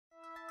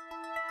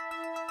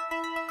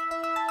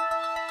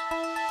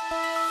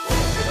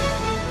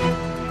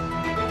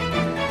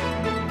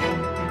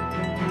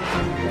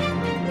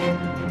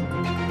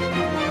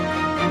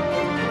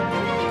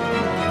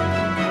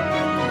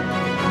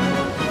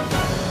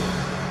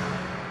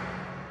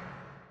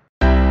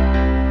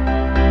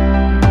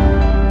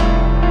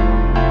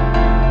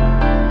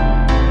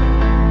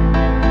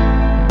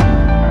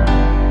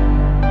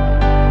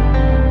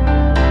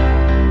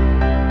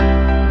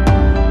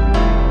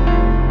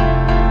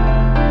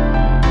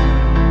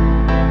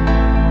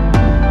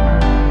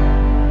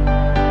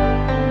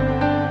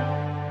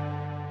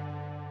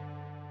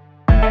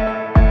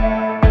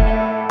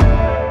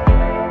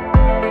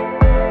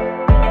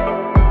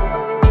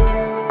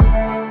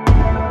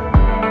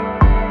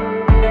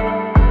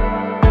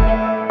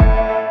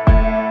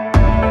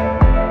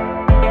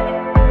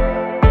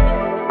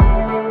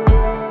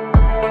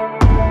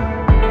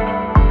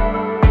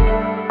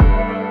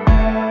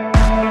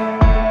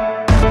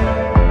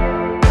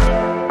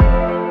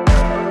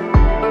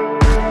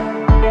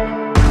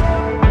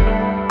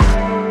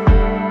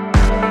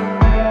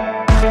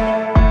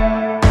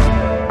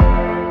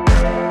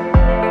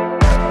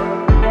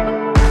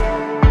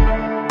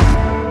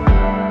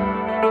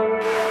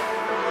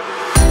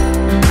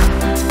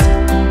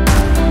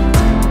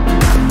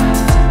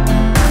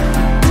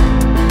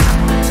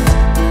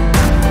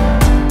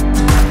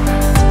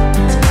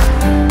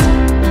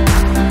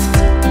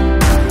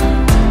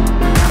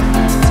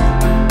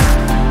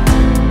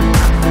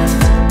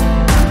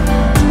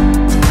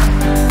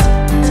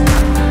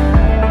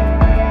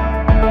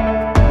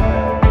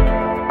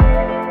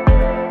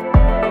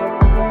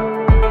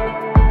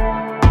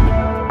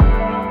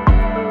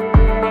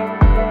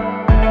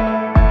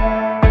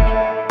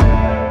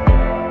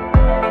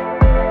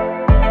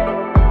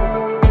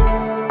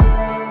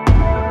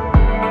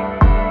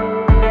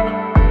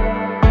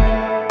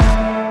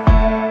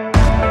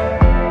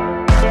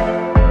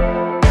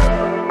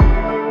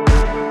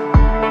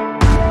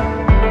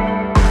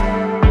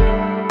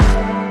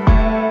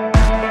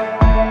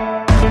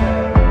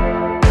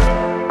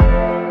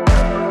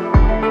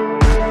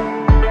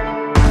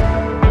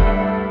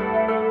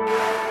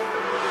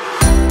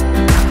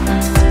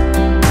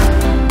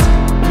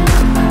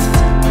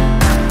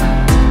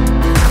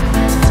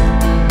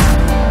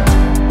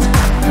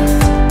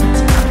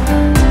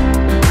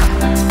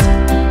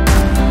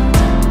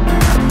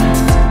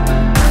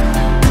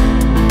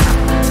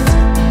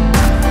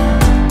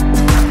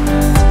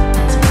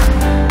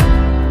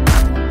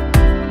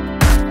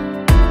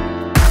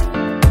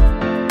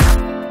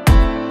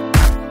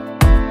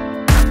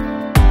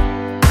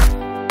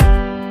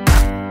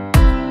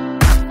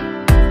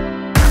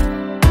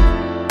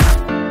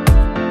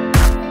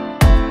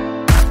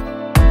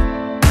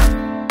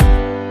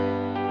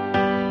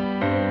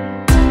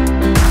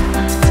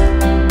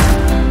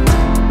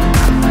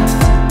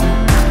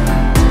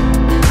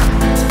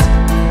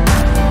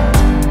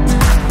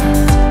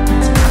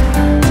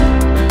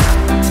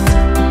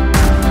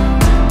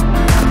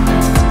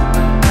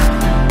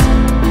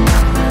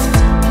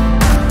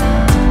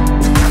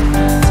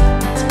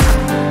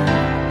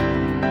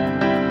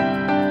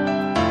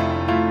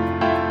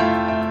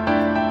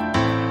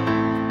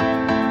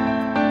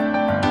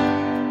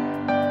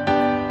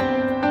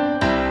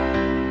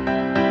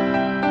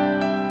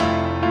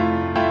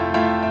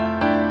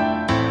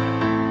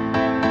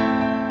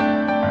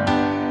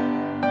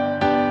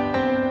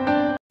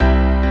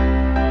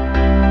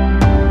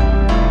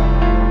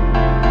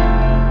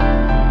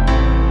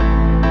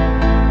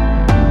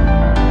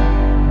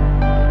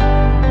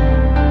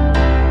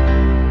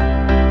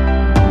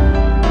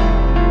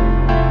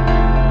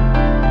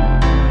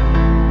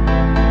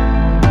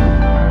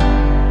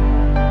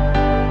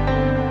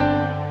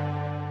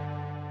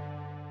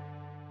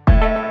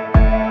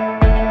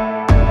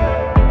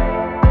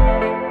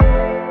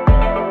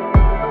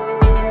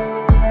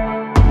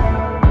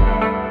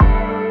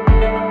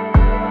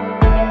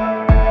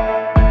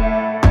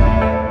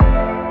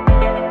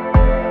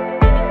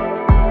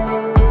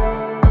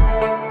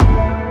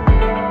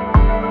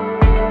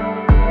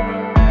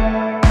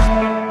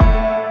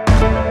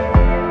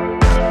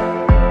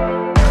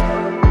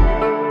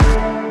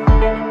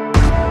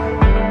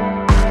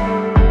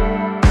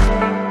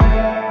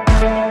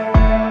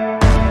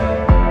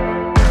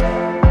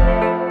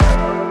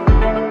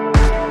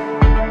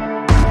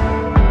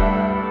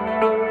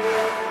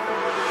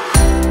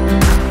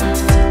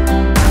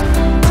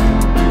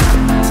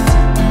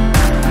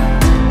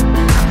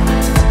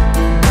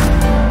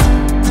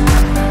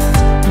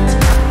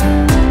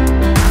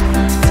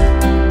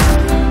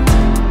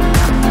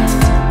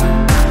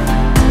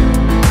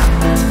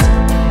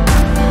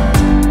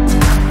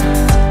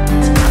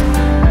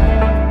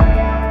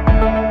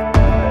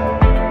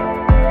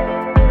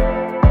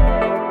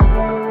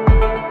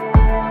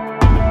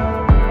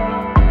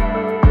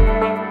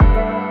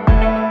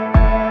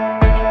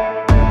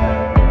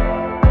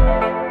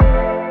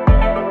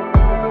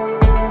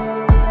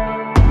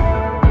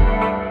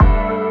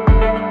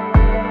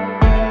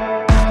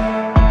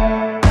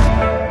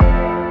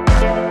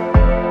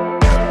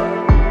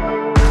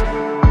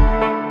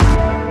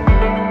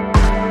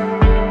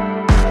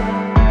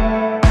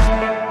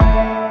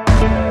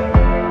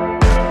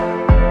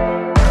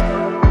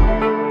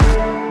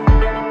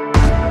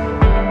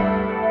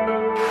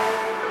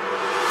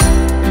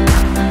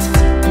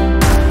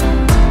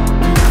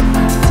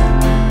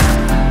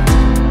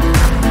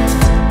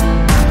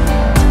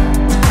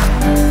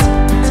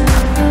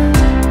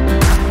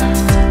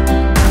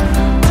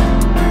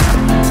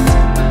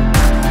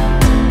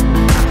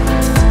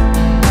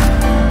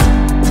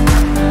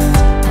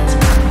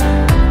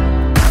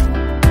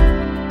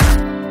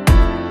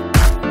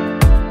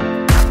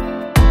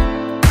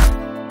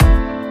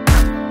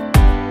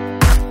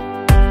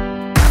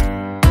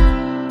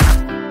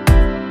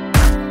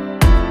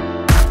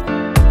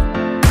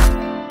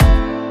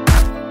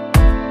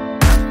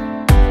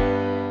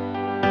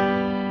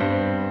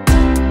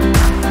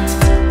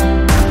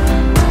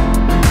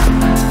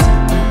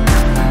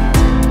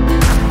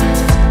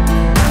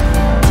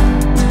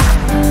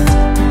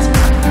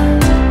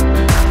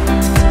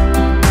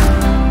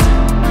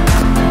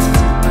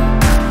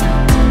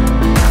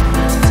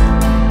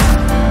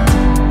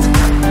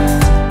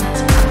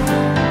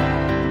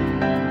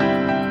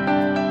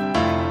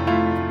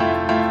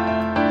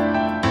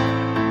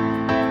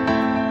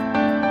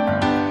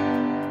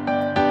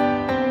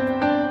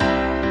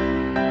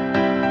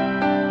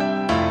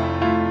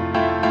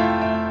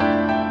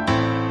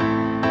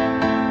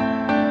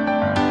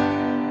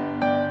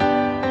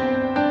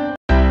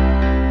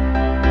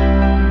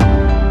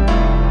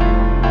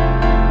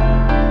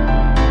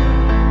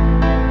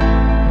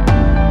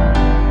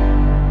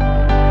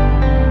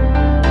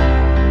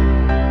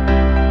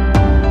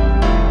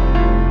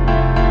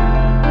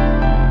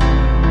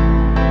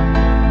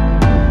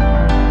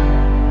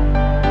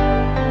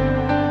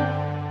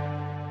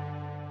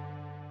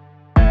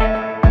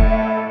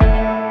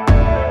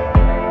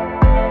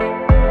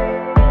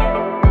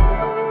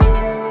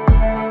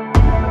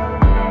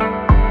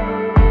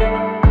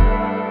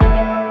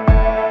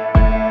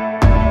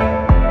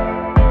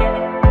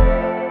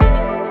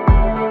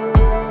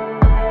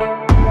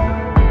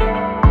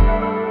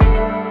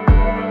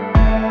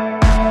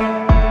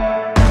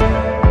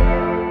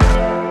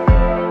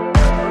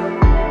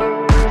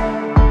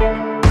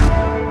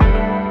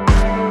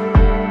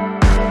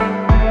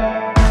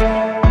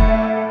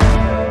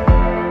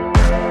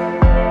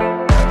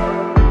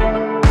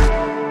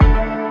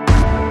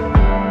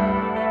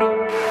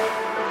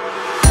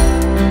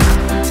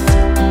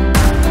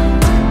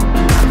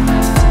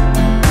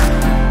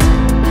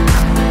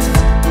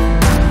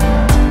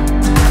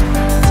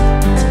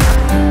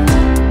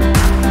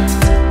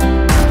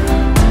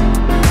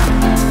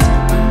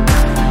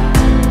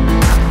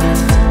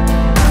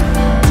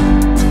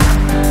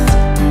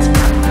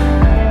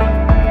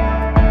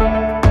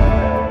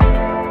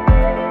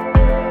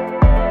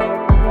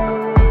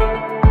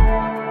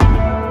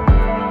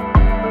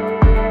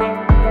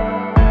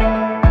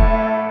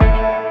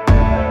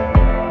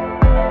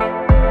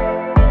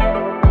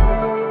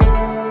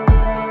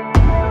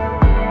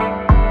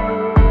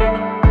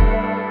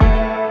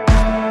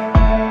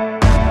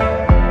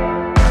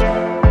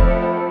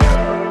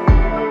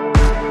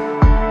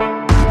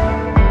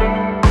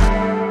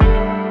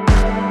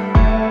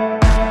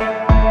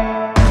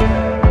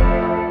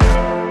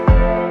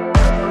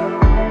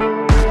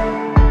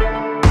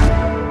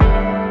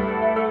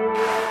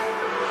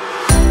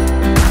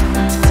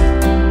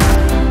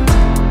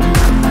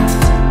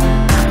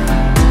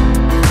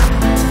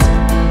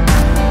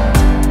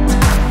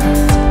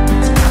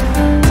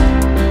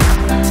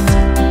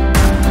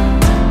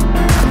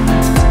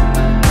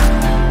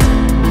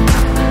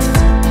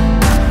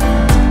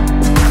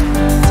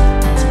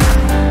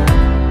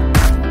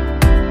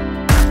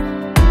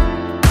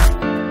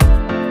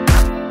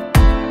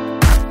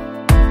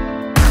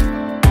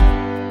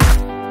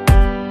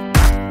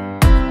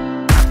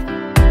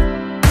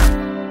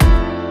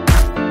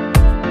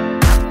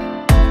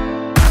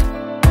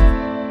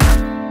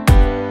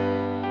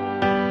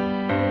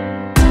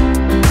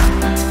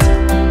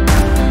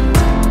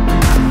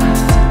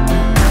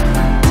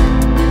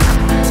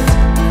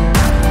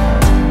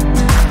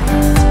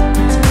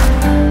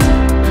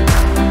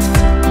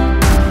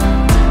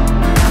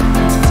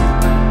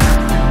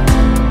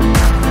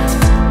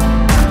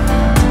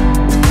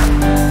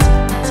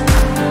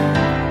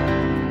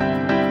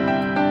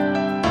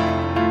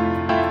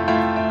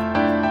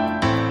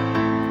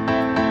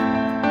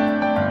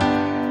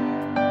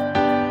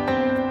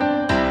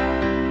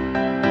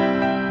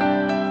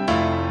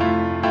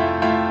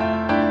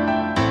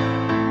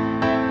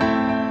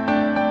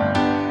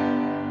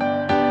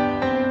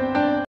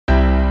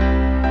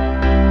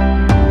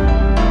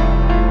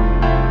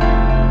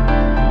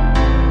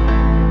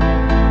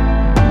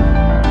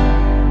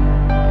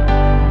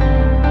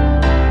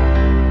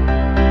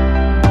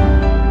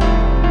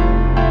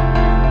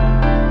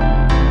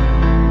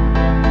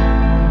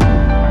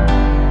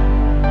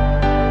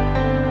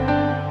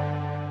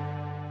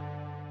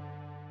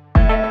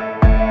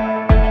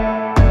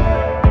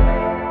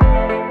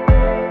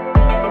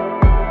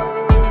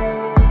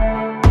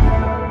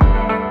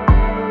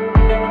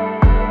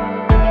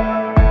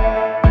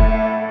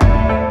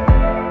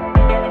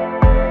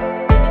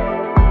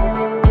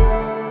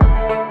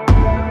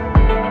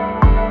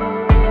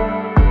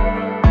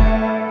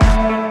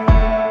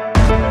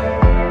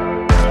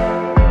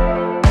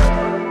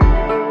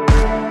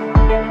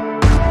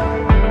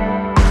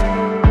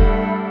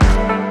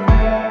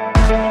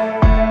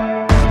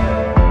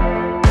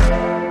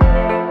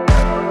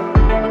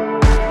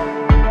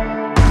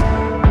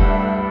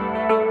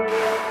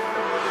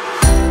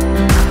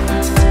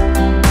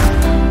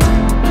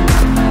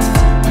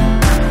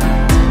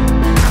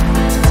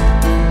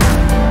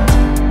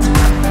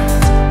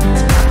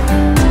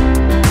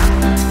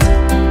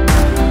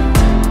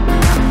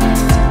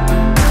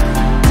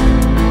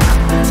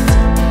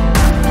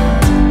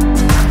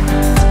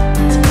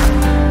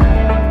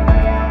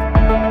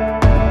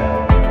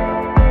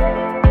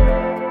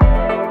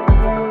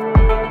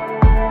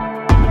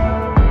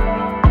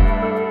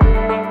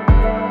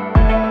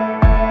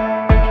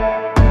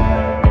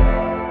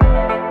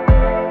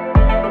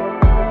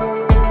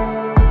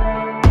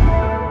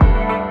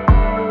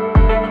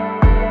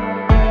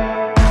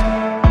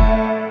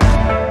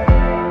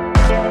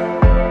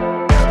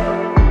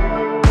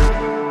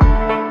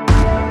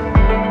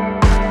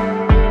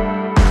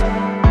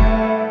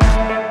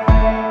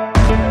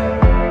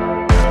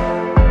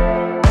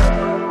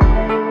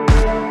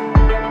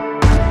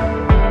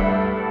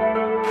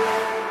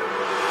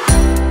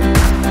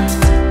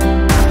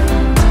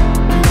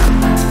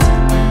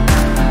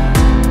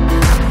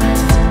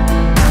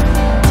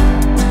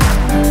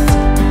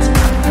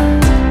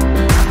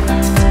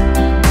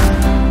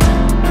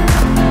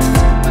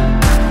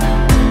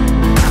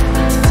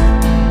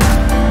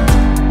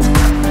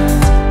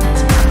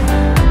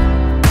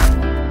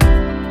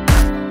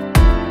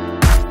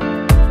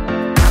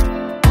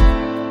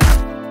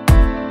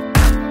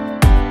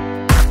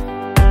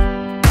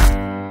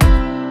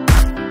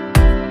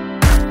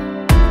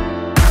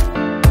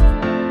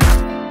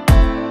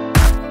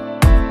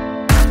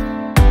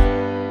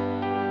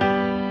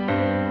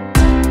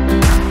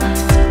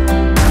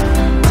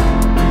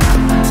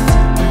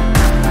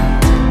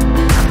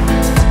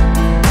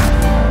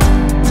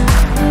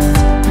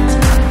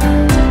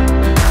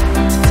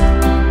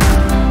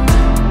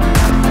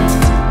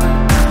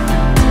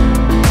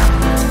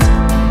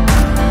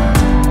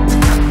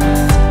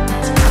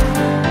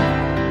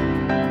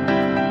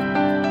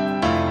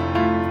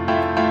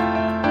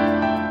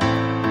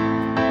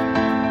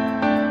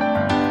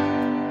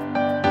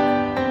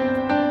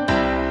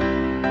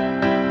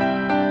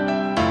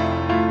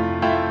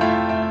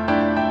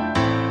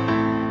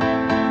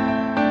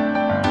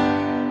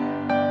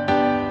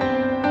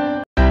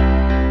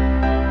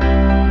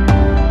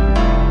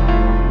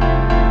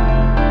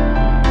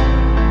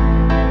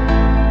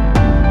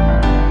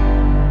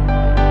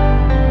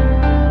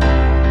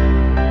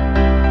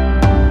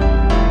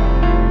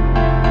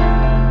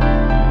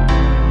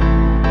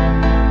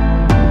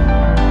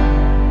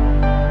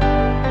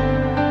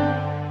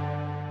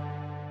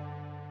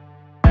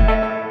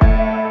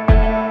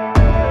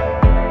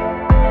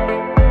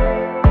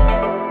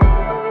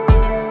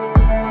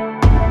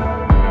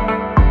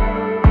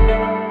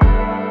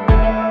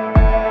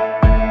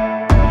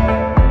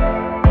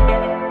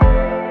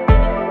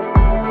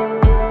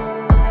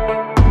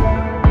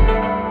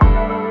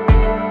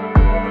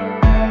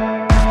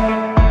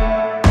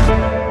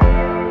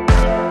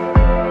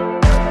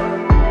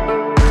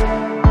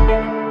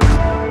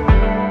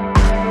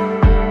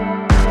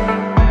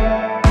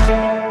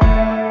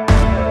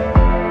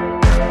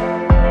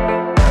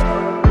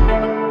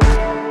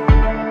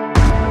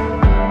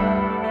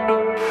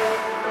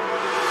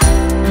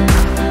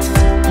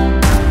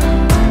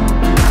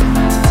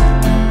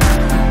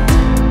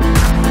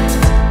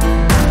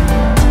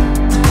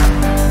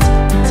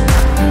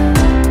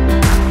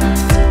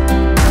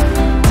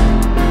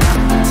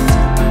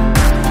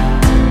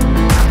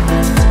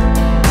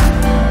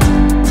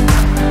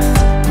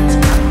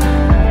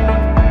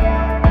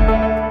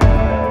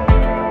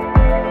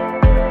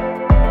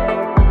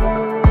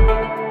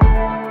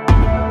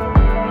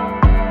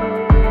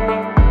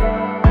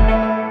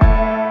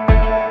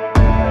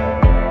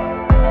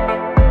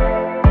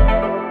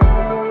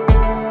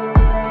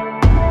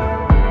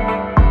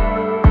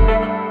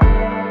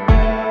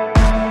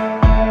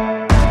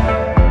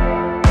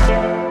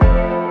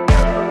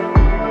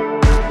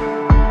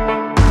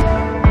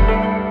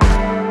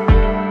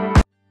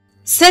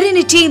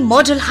Serenity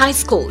model high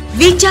school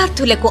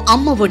విద్యార్థులకు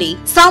అమ్మఒడి,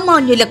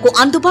 సామాన్యులకు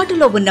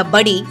అందుబాటులో ఉన్న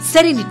బడి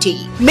సెరెనిటీ.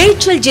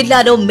 మేడ్చల్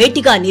జిల్లాలో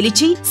మేటిగా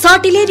నిలిచి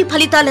సాటిలేని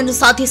ఫలితాలను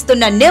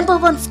సాధిస్తున్న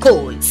నంబర్ 1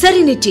 స్కూల్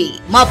సెరెనిటీ.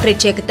 మా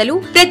ప్రత్యేకతలు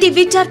ప్రతి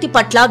విద్యార్థి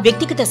పట్ల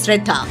వ్యక్తిగత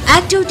శ్రద్ధ,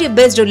 activity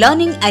based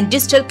learning and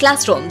digital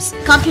class rooms,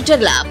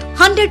 computer lab,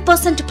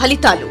 100%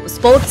 ఫలితాలు,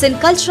 sports and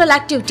cultural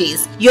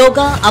activities,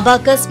 yoga,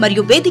 abacus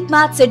మరియు Vedic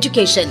maths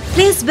education.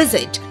 Please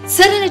visit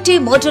Serenity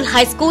Model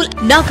High School,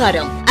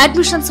 Nagaram.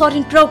 Admissions are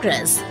in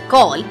progress.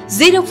 Call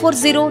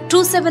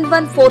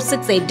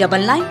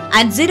 040-271-46899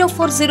 and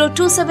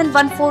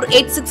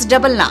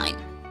 040-271-48699.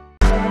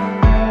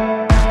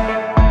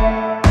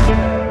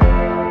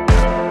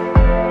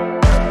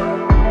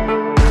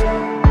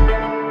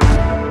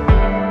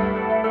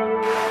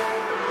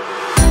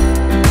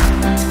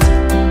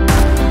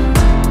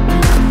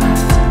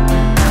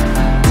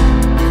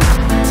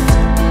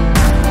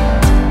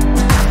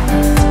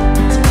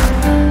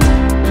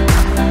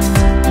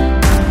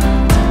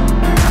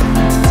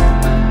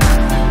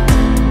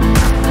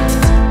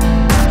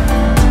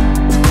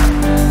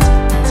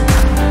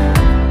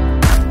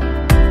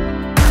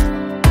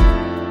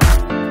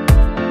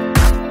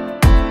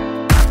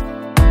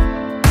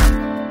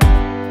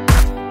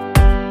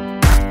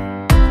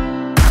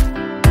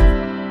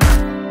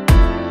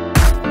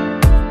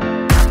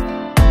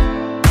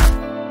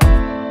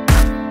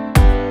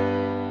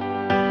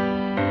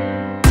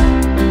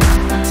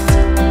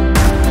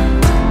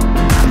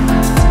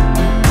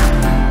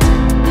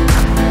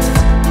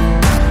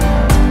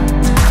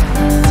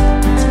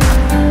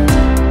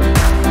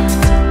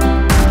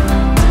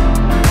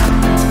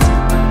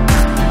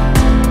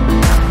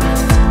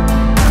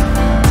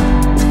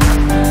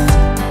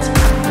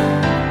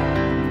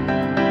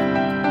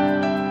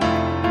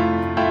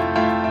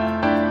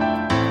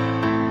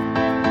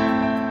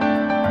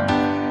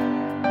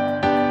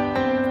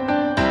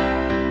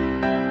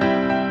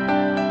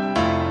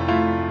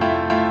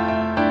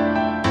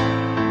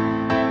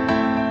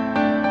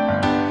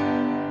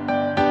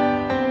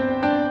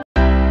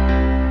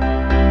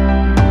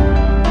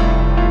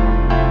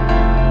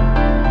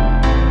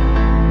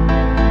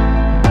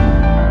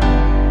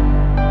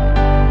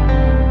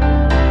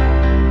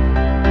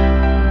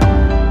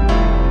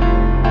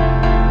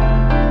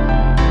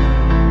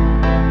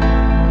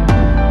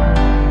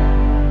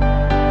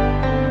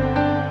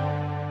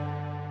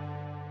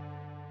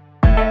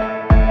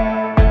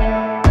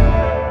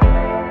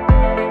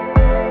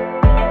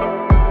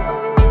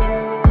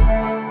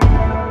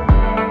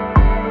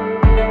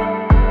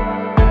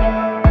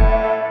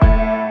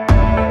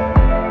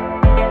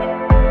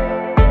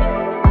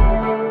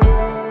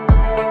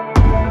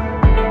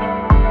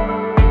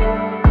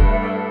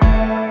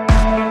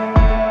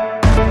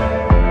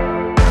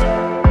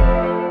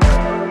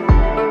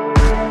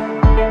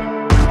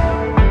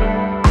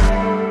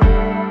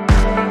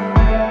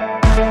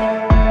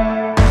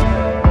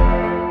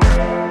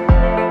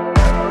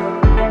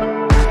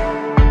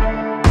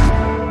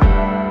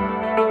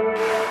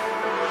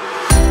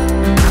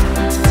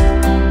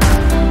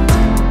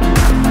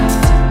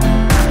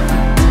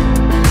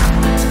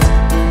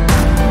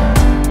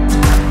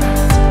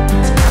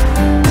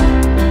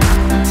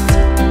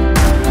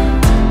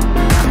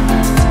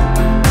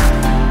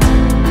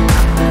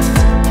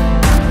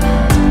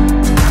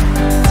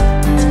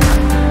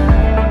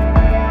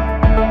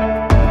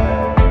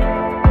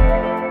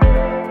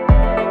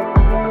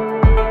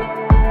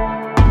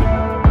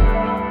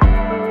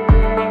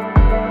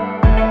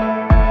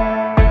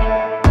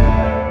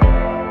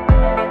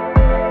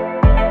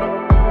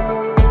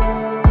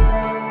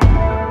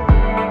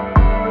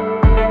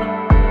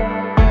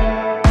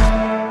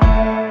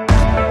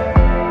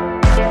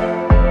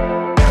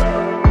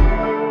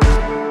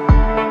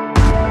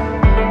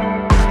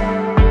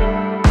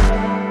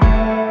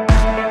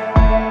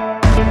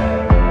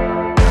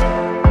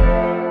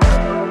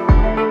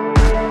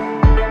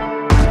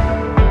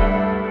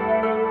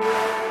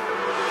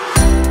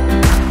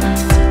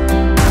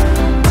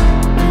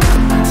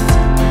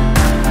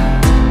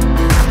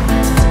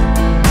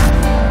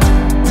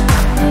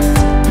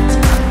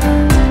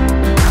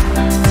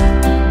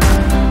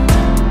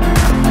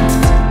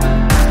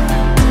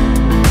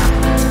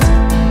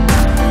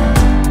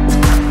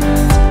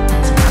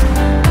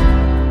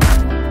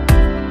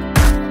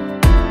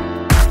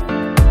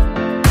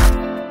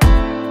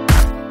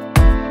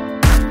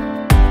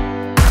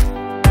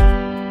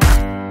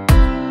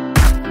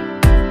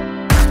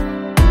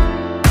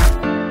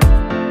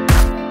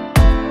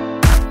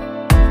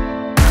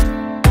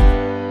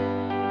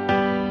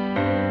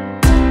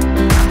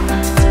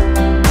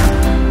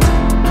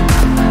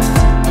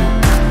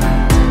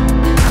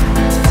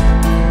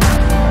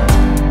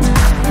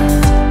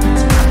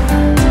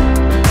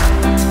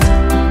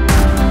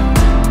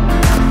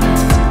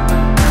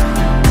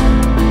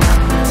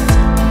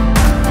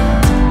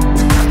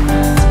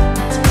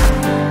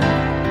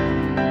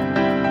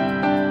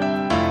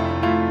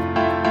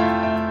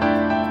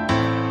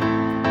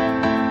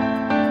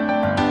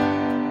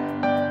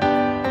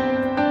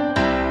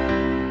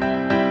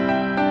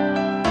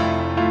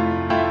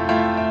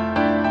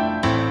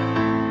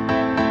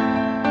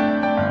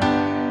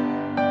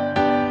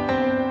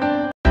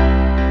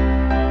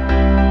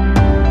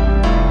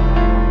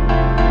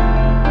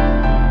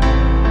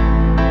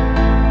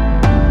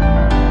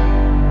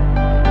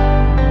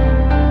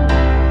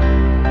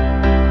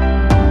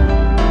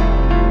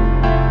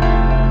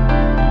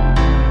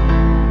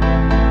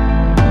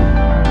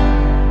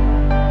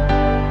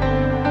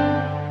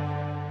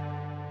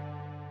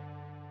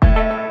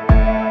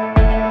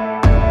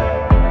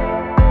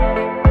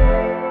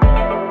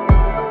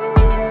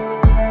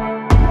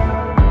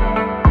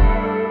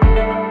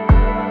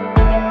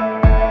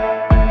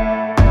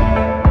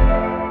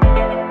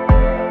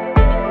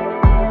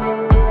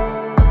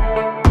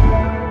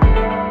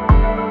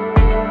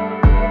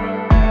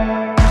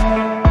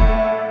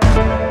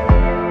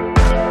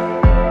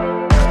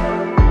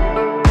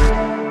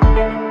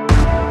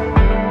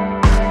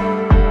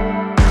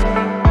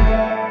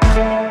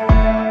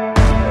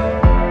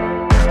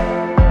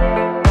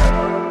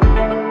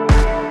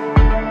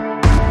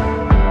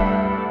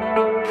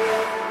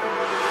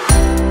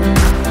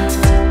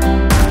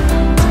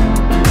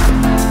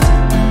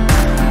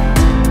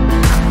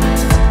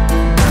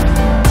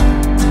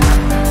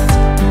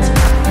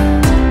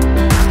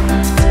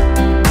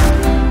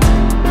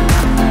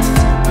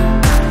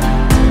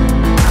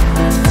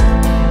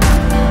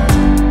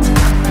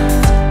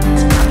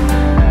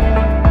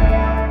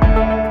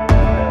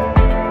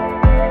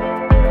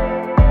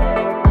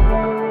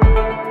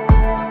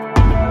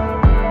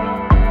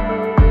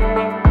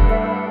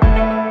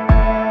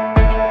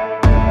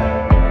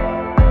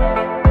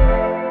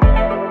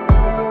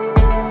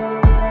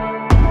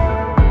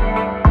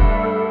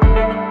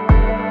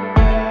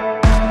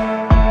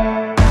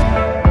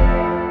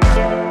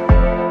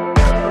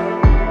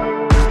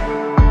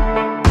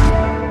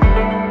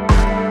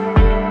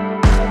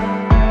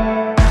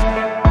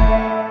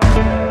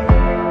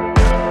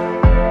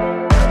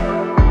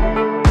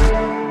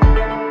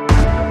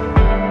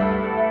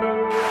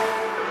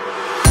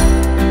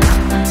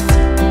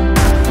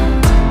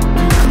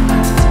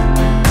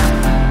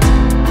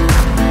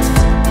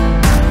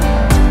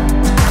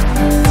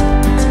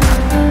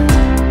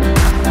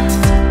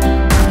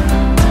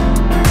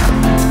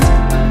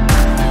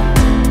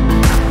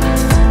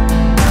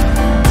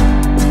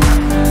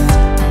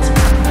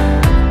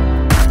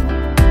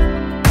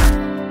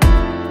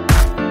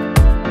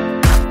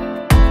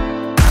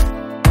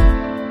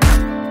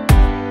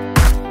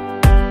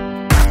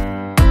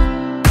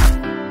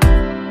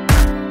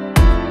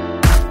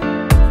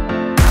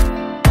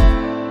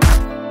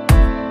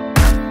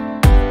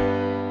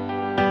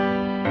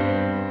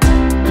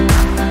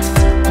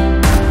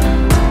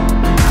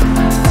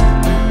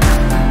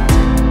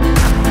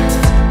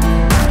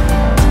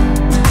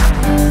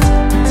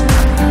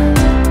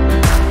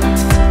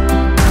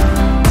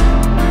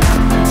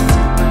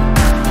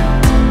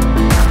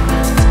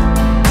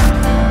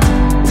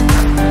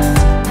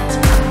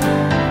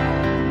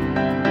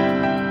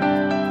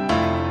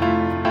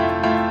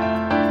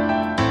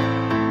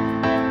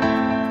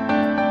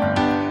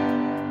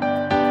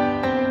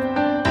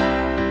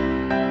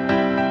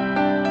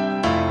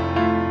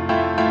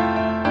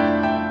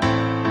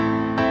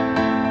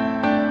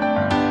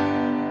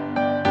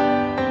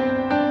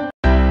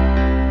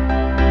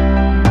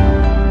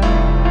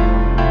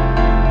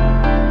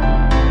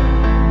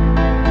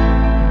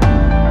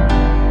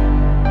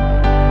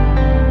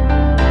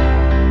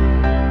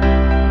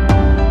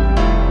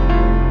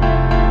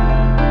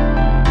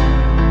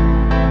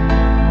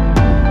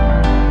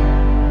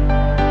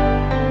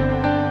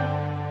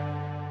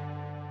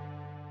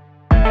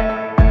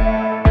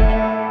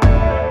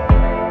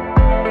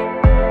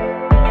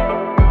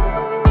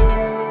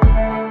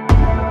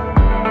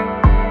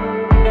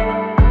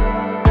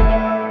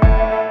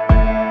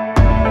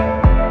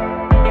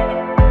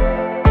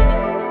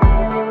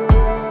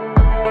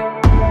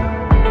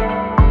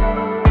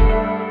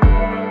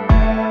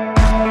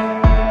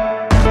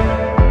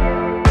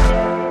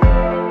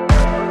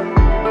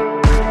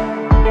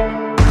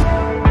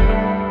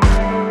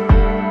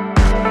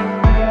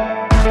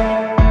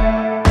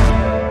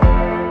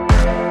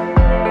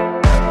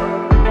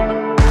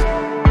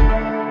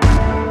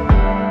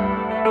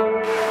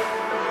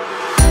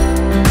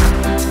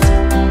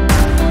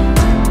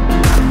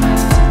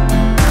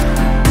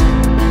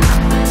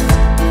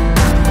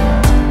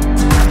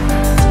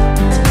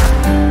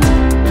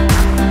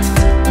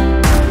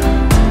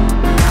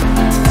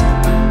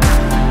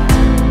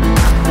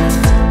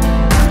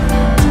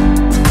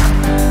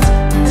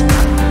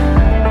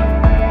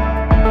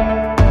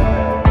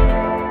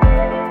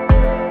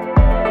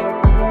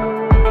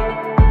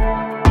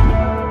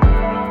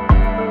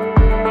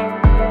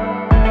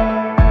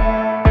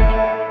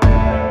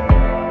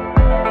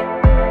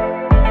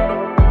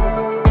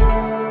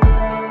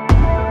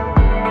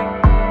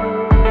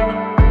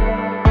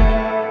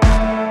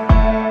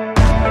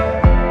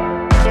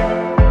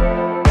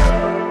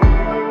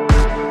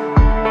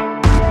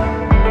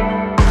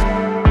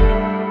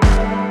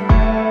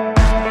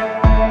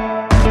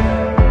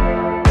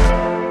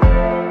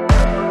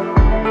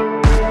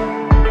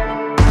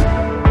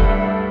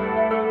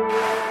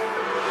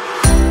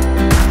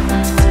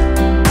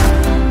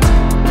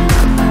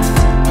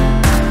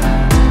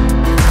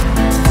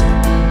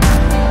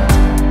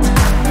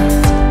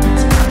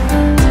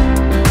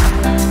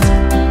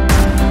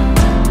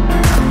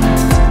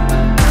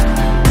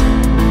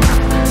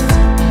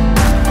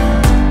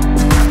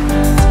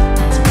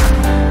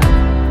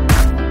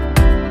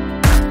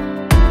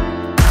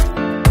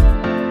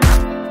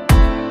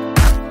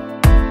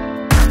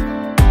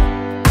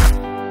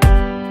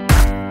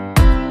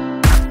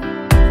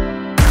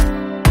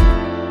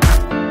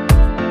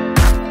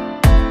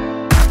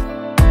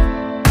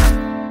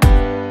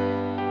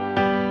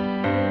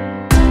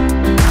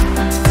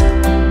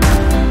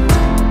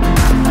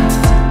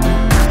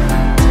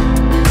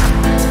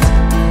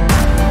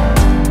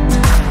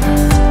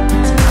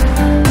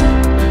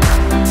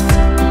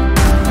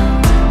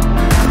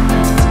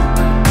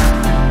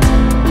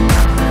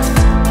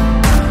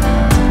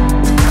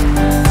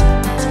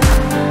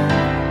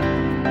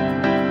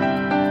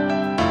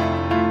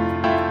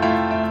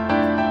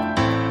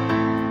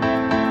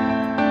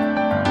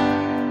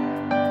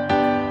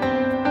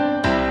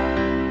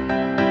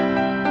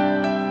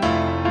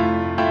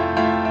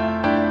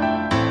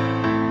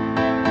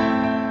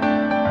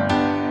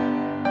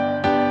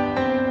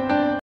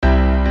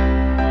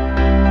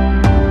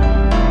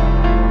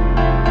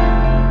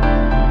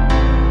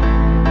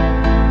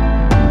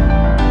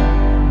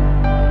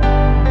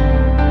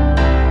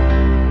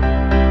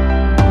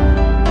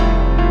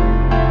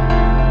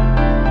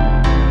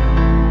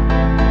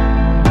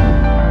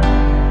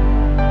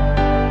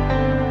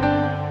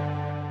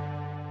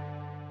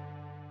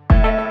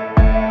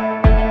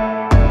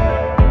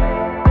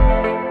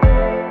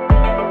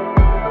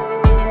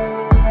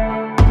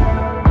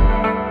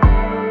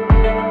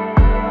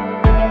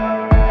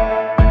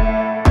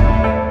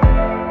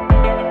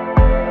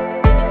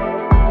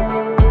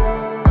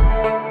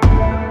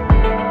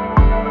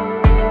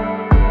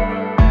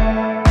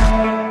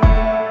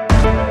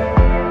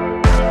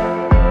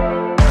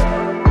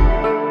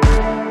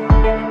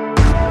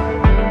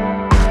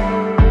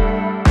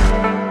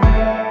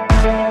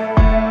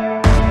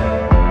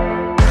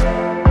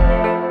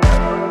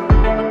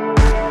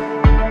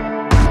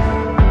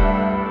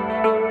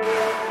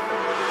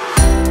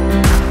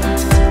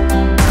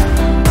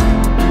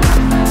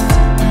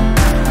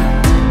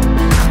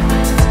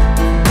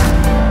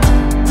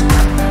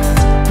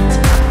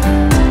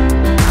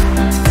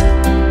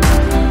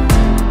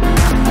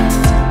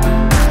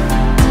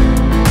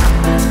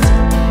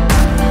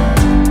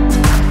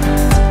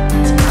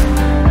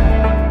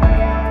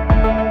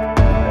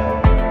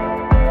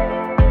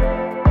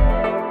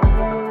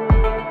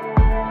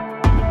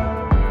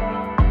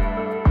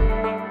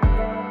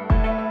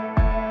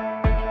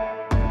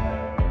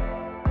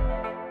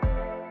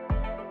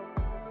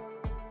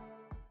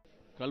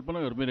 కల్పన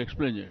గారు మీరు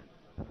ఎక్స్ప్లెయిన్ చేయండి.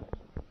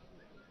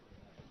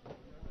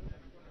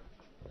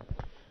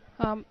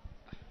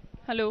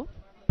 Hello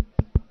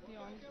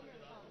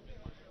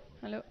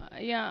hello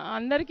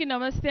అందరికీ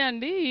నమస్తే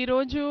అండి.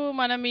 ఈరోజు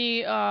మనం ఈ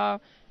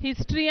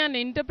హిస్టరీ అండ్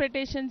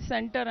ఇంటర్ప్రిటేషన్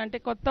సెంటర్ అంటే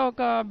కొత్త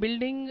ఒక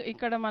బిల్డింగ్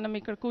మనం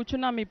ఇక్కడ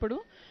కూర్చున్నాం ఇప్పుడు.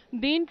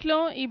 దీంట్లో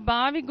ఈ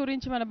బావి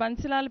గురించి, మన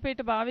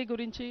బన్సిలాల్పేట బావి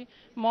గురించి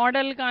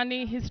మోడల్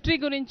కానీ హిస్టరీ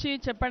గురించి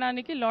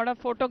చెప్పడానికి లాట్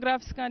ఆఫ్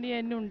ఫోటోగ్రాఫ్స్ కానీ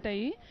అన్నీ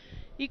ఉంటాయి.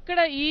 ఇక్కడ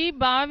ఈ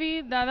బావి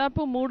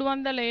దాదాపు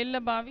 300 ఏళ్ల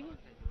బావి.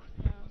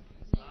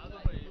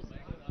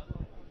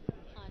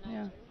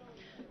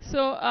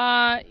 సో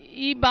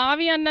ఈ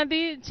బావి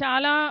అన్నది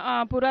చాలా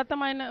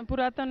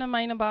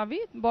పురాతనమైన బావి,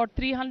 అబౌట్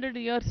 300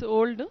 years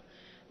ఓల్డ్.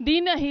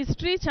 దీని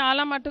హిస్టరీ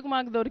చాలా మటుకు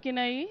మాకు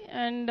దొరికినాయి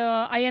అండ్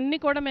అవన్నీ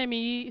కూడా మేము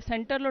ఈ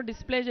సెంటర్లో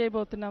డిస్ప్లే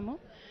చేయబోతున్నాము.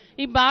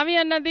 ఈ బావి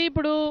అన్నది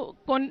ఇప్పుడు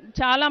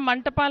చాలా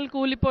మంటపాలు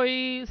కూలిపోయి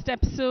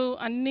స్టెప్స్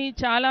అన్నీ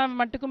చాలా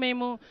మటుకు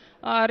మేము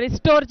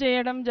రిస్టోర్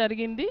చేయడం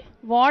జరిగింది.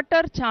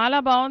 వాటర్ చాలా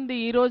బాగుంది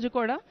ఈరోజు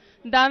కూడా,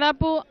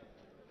 దాదాపు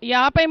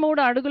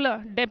 53 అడుగుల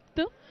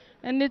depth.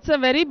 And it's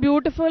a very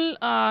beautiful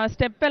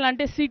step well.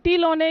 అంటే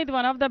సిటీలోనే ఇది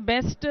one of the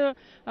best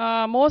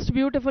most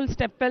beautiful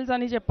step wells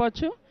అని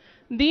చెప్పొచ్చు.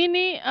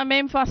 దీన్ని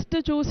మేము ఫస్ట్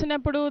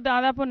చూసినప్పుడు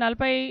దాదాపు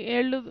 40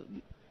 ఏళ్ళు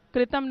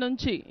క్రితం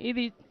నుంచి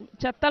ఇది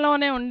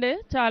చెత్తలోనే ఉండే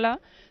చాలా.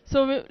 So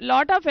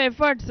lot of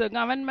efforts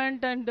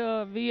government and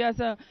we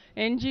as a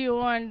NGO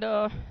and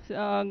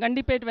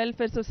Gandipet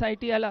welfare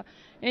society అలా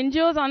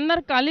ఎన్జిఓస్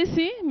అందరు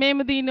కలిసి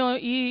మేము దీన్ని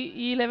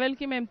ఈ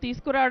లెవెల్కి మేము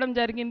తీసుకురావడం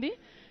జరిగింది.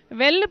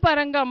 వెల్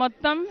పరంగా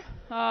మొత్తం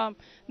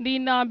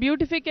దీని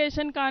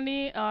బ్యూటిఫికేషన్ కానీ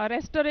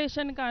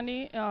రెస్టరేషన్ కానీ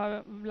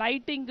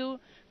లైటింగ్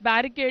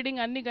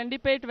బ్యారికేడింగ్ అన్ని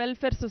గండిపేట్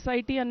వెల్ఫేర్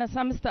సొసైటీ అన్న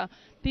సంస్థ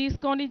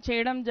తీసుకొని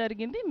చేయడం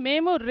జరిగింది.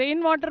 మేము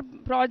రెయిన్ వాటర్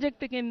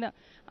ప్రాజెక్ట్ కింద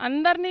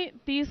అందరినీ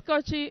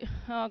తీసుకొచ్చి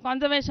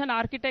కన్జర్వేషన్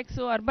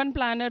ఆర్కిటెక్ట్స్, అర్బన్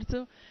ప్లానర్స్,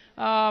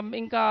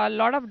 ఇంకా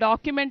లాట్ ఆఫ్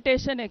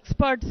డాక్యుమెంటేషన్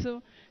ఎక్స్పర్ట్స్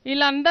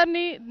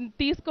వీళ్ళందరినీ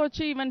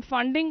తీసుకొచ్చి ఈవెన్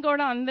ఫండింగ్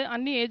కూడా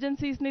అన్ని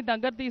ఏజెన్సీస్ని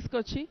దగ్గర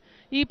తీసుకొచ్చి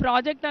ఈ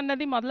ప్రాజెక్ట్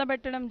అన్నది మొదలు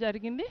పెట్టడం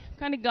జరిగింది.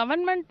 కానీ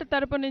గవర్నమెంట్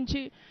తరపు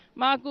నుంచి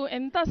మాకు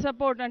ఎంత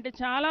సపోర్ట్ అంటే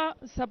చాలా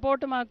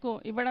సపోర్ట్ మాకు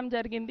ఇవ్వడం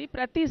జరిగింది.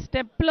 ప్రతి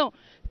స్టెప్లో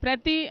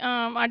ప్రతి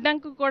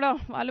అడ్డంకు కూడా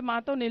వాళ్ళు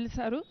మాతో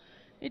నిలిచారు.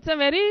 It's a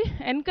very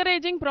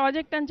encouraging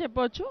project అని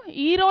చెప్పొచ్చు.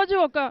 ఈరోజు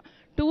ఒక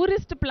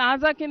టూరిస్ట్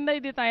ప్లాజా కింద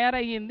ఇది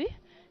తయారయ్యింది.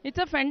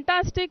 It's a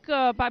fantastic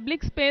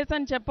public space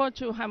అని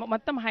చెప్పొచ్చు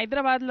మొత్తం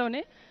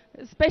హైదరాబాద్లోనే.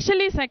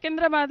 స్పెషలీ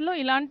సికింద్రాబాద్లో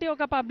ఇలాంటి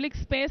ఒక పబ్లిక్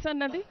స్పేస్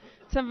అన్నది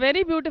it's a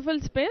very beautiful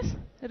space.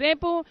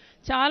 రేపు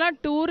చాలా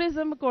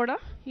టూరిజం కూడా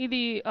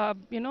ఇది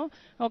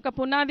ఒక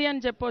పునాది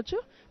అని చెప్పొచ్చు.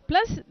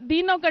 ప్లస్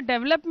దీని ఒక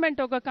డెవలప్మెంట్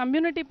ఒక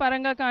కమ్యూనిటీ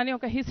పరంగా కానీ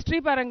ఒక హిస్టరీ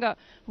పరంగా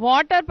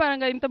వాటర్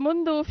పరంగా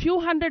ఇంతకుముందు ఫ్యూ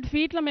 100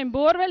 feetలో మేము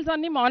బోర్వెల్స్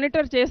అన్ని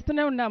మానిటర్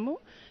చేస్తూనే ఉన్నాము.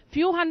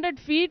 ఫ్యూ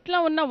 100 feetలో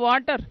ఉన్న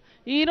వాటర్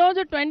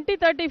ఈరోజు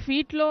 20-30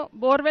 feetలో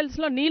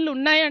బోర్వెల్స్లో నీళ్ళు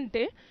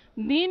ఉన్నాయంటే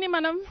దీన్ని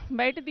మనం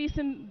బయట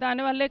తీసిన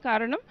దానివల్లే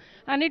కారణం.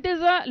 And it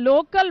is a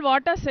local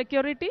water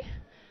security.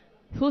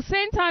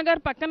 Hussain Sagar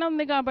పక్కన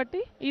ఉంది కాబట్టి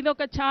ఇది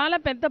ఒక చాలా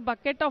పెద్ద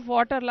బకెట్ ఆఫ్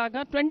వాటర్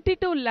లాగా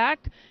 22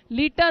 lakh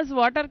liters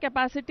water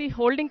capacity,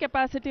 holding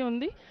capacity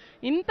ఉంది.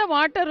 ఇంత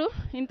వాటరు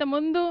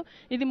ఇంతకుముందు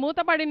ఇది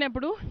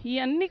మూతపడినప్పుడు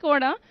ఇవన్నీ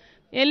కూడా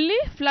వెళ్ళి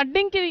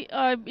ఫ్లడ్డింగ్కి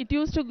it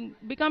use to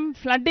become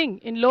flooding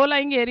in లో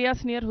lying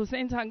areas near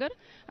Hussain Sagar.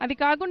 అది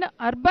కాకుండా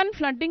అర్బన్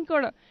ఫ్లడ్డింగ్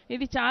కూడా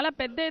ఇది చాలా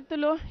పెద్ద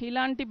ఎత్తులో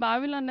ఇలాంటి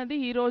బావిలు అన్నది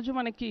ఈరోజు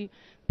మనకి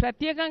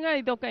ప్రత్యేకంగా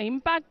ఇది ఒక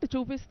ఇంపాక్ట్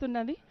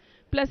చూపిస్తున్నది.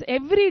 Plus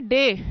every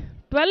day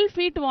 12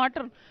 feet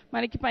water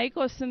మనకి పైకి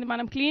వస్తుంది.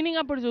 మనం క్లీనింగ్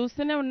అప్పుడు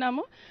చూస్తూనే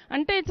ఉన్నాము.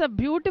 అంటే it's a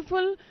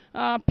beautiful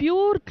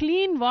pure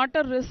clean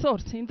water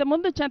resource.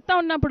 ఇంతకుముందు చెత్త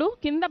ఉన్నప్పుడు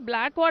కింద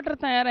బ్లాక్ వాటర్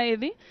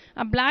తయారయ్యేది.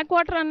 ఆ బ్లాక్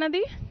వాటర్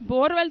అన్నది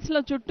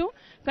బోర్వెల్స్లో చుట్టూ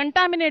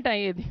కంటామినేట్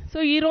అయ్యేది. సో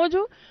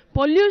ఈరోజు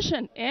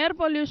pollution, air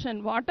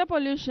pollution, water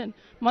pollution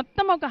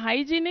మొత్తం ఒక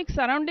హైజీనిక్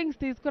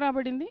సరౌండింగ్స్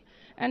తీసుకురాబడింది.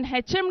 అండ్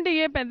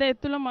హెచ్ఎండిఏ పెద్ద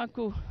ఎత్తులో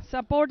మాకు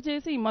సపోర్ట్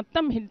చేసి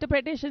మొత్తం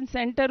ఇంటర్ప్రిటేషన్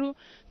సెంటరు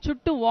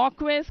చుట్టూ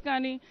వాక్వేస్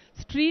కానీ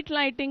స్ట్రీట్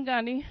లైటింగ్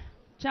కానీ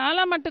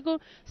చాలా మట్టుకు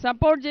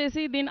సపోర్ట్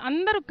చేసి దీన్ని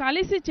అందరూ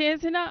కలిసి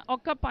చేసిన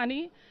ఒక పని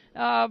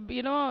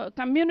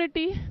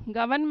కమ్యూనిటీ,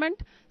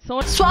 గవర్నమెంట్.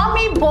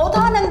 స్వామి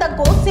బోధానంద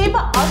గోసేవ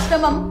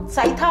ఆశ్రమం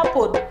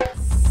సైథాపూర్.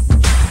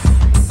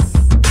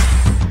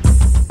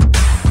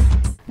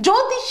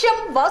 జ్యోతిష్యం,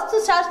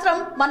 వాస్తుశాస్త్రం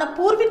మన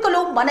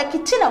పూర్వీకులు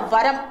మనకిచ్చిన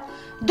వరం.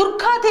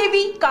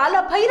 దుర్గాదేవి,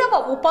 కాలభైరవ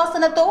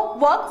ఉపాసనతో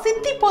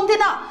వాక్సిద్ధి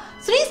పొందిన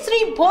శ్రీ శ్రీ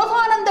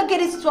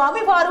బోధానందగిరి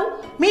స్వామివారు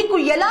మీకు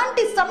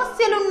ఎలాంటి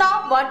సమస్యలున్నా,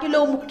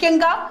 వాటిలో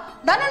ముఖ్యంగా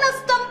ధన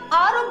నష్టం,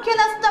 ఆరోగ్య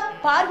నష్టం,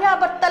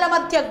 భార్యాభర్తల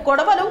మధ్య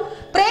గొడవలు,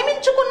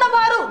 ప్రేమించుకున్న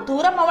వారు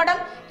దూరం అవడం,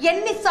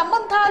 ఎన్ని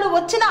సంబంధాలు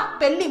వచ్చినా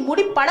పెళ్లి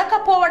ముడి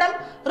పడకపోవడం,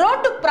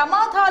 రోడ్డు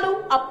ప్రమాదాలు,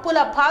 అప్పుల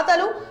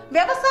బాధలు,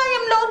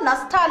 వ్యవసాయంలో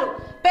నష్టాలు,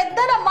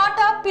 పెద్దల మాట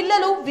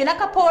పిల్లలు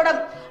వినకపోవడం,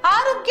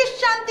 ఆరోగ్య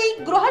శాంతి,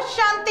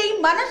 గృహశాంతి,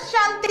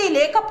 మనశ్శాంతి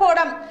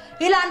లేకపోవడం,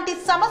 ఇలాంటి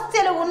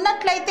సమస్యలు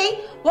ఉన్నట్లయితే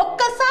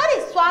ఒక్కసారి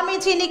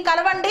స్వామీజీని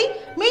కలవండి.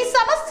 మీ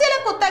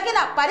సమస్యలకు తగిన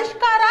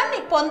పరిష్కారాన్ని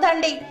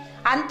పొందండి.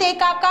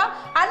 అంతేకాక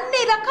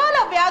అన్ని రకాల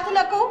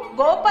వ్యాధులకు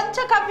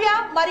గోపంచకవ్య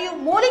మరియు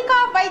మూలికా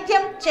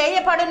వైద్యం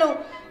చేయబడును.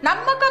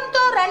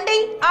 నమ్మకంతో రండి,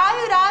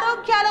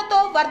 ఆయురారోగ్యాలతో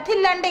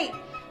వర్ధిల్లండి.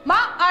 మా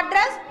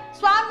అడ్రస్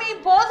స్వామి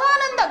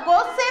బోధానంద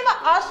గోసేవ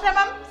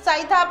ఆశ్రమం,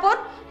 సైతాపూర్,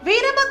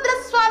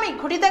 వీరభద్రస్వామి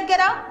గుడి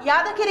దగ్గర,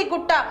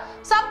 యాదగిరిగుట్ట.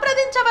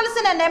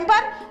 సంప్రదించవలసిన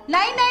నెంబర్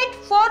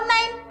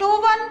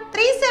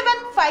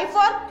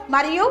 9849213754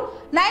 మరియు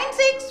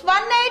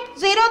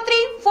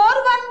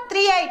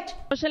 9618034138.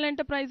 సోషల్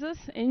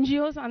ఎంటర్ప్రైజెస్,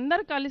 ఎన్జిఓస్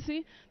అందరు కలిసి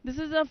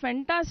this is a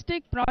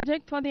fantastic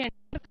project for the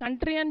entire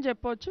country అని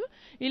చెప్పొచ్చు.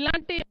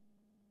 ఇలాంటి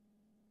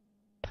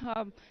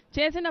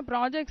చేసిన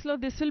ప్రాజెక్ట్స్లో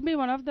this will be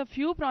one of the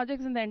few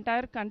projects in the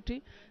entire country.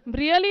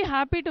 Really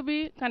happy to be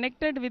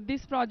connected with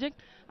this project.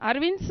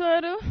 Arvind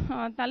sir,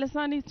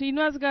 Talasani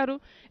Srinivas గారు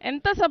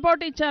ఎంత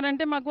support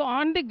ఇచ్చారంటే మాకు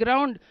on the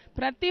ground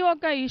ప్రతి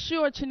ఒక్క ఇష్యూ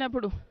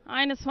వచ్చినప్పుడు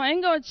ఆయన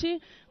స్వయంగా వచ్చి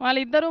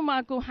వాళ్ళిద్దరూ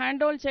మాకు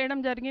హ్యాండ్ హోల్డ్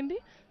చేయడం జరిగింది,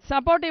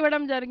 సపోర్ట్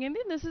ఇవ్వడం జరిగింది.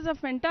 This is a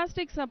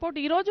fantastic support.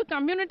 ఈరోజు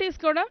కమ్యూనిటీస్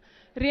కూడా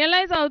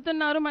రియలైజ్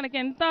అవుతున్నారు మనకి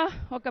ఎంత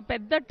ఒక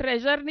పెద్ద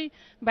ట్రెజర్ని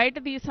బయట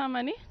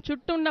తీసామని.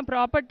 చుట్టూ ఉన్న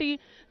ప్రాపర్టీ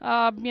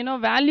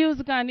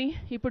వాల్యూస్ కానీ,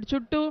 ఇప్పుడు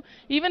చుట్టూ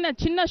ఈవెన్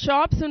చిన్న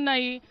షాప్స్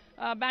ఉన్నాయి,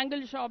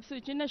 బ్యాంగిల్ షాప్స్,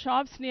 చిన్న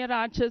షాప్స్ నియర్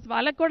ఆర్చెస్,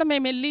 వాళ్ళకు కూడా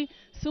మేము వెళ్ళి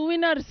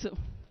సూవినర్స్,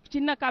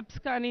 చిన్న కప్స్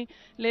కానీ,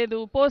 లేదు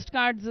పోస్ట్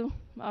కార్డ్స్,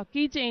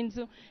 కీ చైన్స్,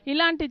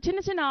 ఇలాంటి చిన్న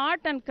చిన్న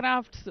ఆర్ట్ అండ్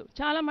క్రాఫ్ట్స్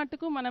చాలా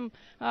మట్టుకు మనం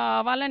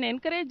వాళ్ళని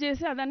ఎంకరేజ్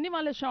చేసి అదన్నీ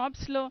వాళ్ళ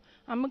షాప్స్లో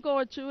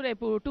అమ్ముకోవచ్చు.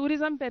 రేపు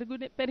టూరిజం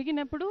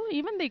పెరిగినప్పుడు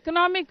even the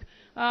economic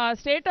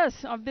status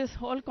of this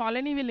whole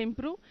colony will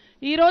improve.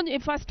 ఈరోజు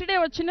ఫస్ట్ డే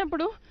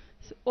వచ్చినప్పుడు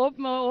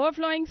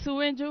ఓవర్ఫ్లోయింగ్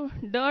సూవేజ్,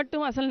 డర్ట్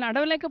అసలు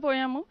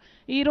నడవలేకపోయాము.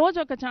 ఈరోజు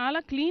ఒక చాలా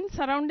క్లీన్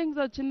సరౌండింగ్స్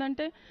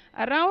వచ్చిందంటే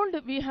around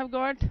we have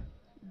got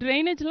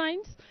drainage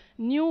lines,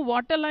 new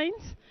water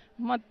lines,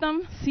 మొత్తం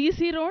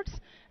సీసీ రోడ్స్,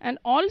 అండ్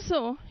ఆల్సో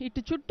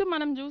ఇటు చుట్టూ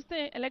మనం చూస్తే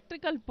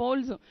electrical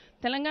poles,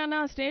 Telangana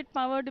state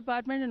power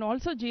department and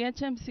also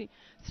GHMC.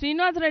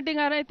 Srinivas Reddy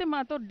గారు అయితే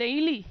మాతో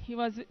daily he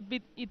was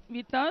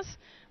with us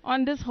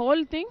on this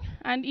whole thing.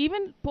 And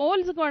even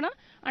poles కూడా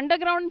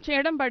under ground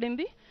చేయడం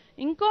పడింది.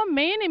 ఇంకో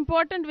మెయిన్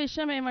ఇంపార్టెంట్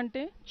విషయం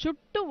ఏమంటే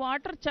చుట్టూ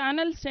వాటర్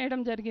ఛానల్స్ చేయడం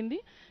జరిగింది.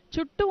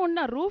 చుట్టూ ఉన్న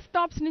రూఫ్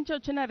టాప్స్ నుంచి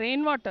వచ్చిన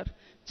రెయిన్ వాటర్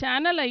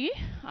ఛానల్ అయ్యి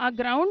ఆ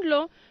గ్రౌండ్లో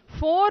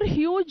 4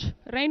 హ్యూజ్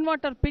రెయిన్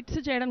వాటర్ పిట్స్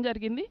చేయడం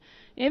జరిగింది.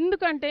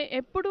 ఎందుకంటే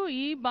ఎప్పుడు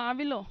ఈ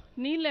బావిలో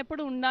నీళ్ళు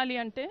ఎప్పుడు ఉండాలి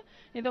అంటే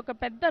ఇది ఒక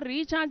పెద్ద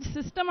రీఛార్జ్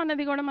సిస్టమ్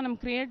అనేది కూడా మనం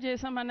క్రియేట్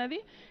చేసాం అన్నది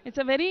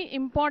it's a very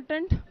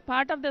important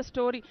part of the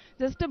story.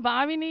 Just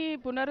బావిని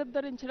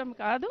పునరుద్ధరించడం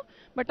కాదు,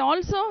 but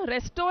also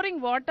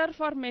restoring water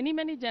for many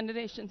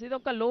generations. ఇది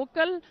ఒక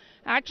లోకల్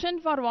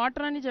యాక్షన్ ఫర్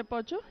వాటర్ అని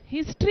చెప్పొచ్చు.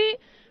 హిస్టరీ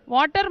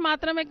వాటర్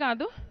మాత్రమే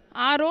కాదు,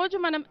 ఆ రోజు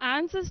మనం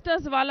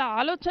యాన్సిస్టర్స్ వాళ్ళ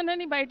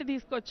ఆలోచనని బయట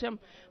తీసుకొచ్చాం.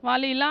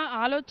 వాళ్ళు ఇలా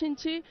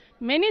ఆలోచించి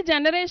మెనీ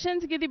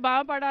జనరేషన్స్కి ఇది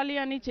బాగుపడాలి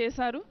అని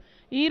చేశారు.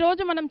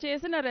 ఈరోజు మనం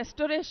చేసిన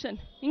రెస్టోరేషన్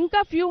ఇంకా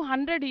ఫ్యూ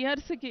 100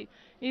 yearsకి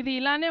ఇది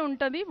ఇలానే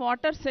ఉంటుంది.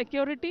 Water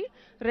security,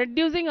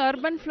 reducing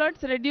urban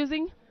floods,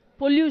 reducing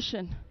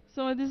pollution.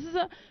 So this is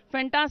a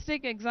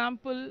fantastic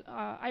example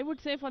I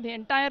would say for the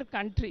entire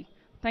country.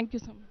 Thank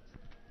you so much.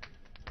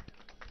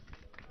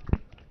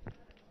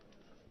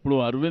 ఇప్పుడు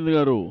అరవింద్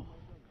గారు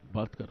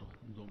బాత్ గారు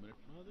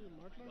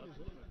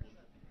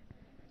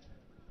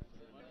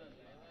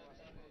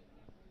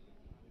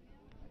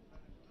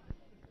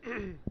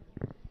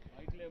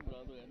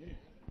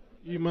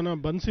ఈ మన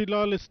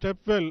బన్సీలాల్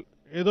స్టెప్ వెల్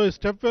ఏదో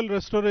స్టెప్ వెల్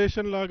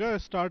రెస్టోరేషన్ లాగా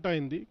స్టార్ట్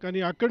అయింది, కానీ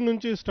అక్కడి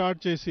నుంచి స్టార్ట్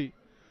చేసి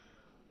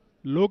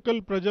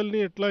లోకల్ ప్రజల్ని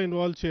ఎట్లా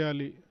ఇన్వాల్వ్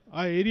చేయాలి,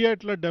 ఆ ఏరియా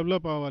ఎట్లా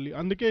డెవలప్ అవ్వాలి,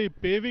 అందుకే ఈ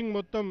పేవింగ్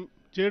మొత్తం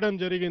చేయడం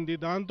జరిగింది.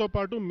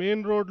 దాంతోపాటు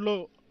మెయిన్ రోడ్లో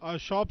ఆ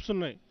షాప్స్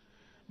ఉన్నాయి,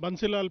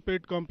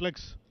 బన్సిలాల్పేట్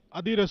కాంప్లెక్స్,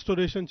 అది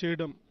రెస్టోరేషన్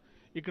చేయడం.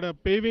 ఇక్కడ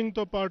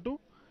పేవింగ్తో పాటు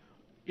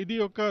ఇది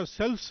ఒక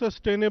సెల్ఫ్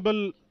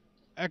సస్టైనబుల్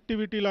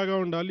యాక్టివిటీ లాగా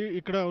ఉండాలి.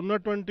 ఇక్కడ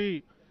ఉన్నటువంటి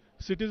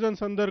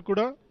సిటిజన్స్ అందరు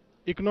కూడా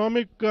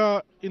ఎకనామిక్గా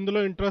ఇందులో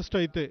ఇంట్రెస్ట్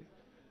అయితే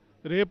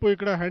రేపు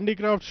ఇక్కడ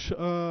హ్యాండీక్రాఫ్ట్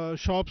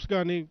షాప్స్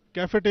కానీ,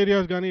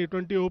 క్యాఫెటేరియాస్ కానీ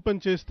ఇటువంటి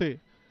ఓపెన్ చేస్తే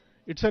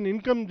it's an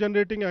income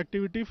generating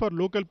activity for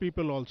local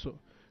people also.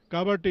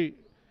 కాబట్టి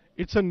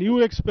ఇట్స్ అ న్యూ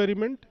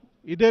ఎక్స్పెరిమెంట్.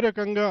 ఇదే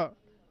రకంగా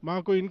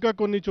మాకు ఇంకా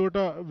కొన్ని చోట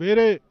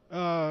వేరే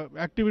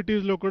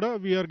యాక్టివిటీస్లో కూడా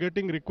we are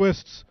getting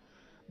requests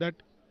that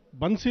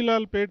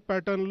Bansilalpet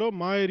ప్యాటర్న్లో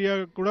మా ఏరియా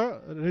కూడా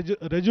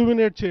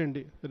రెజ్యుమినేట్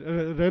చేయండి,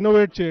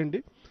 రెనోవేట్ చేయండి.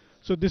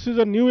 So this is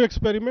a new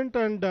experiment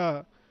and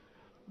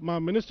మా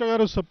మినిస్టర్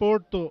గారు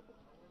సపోర్ట్తో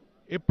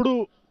ఎప్పుడు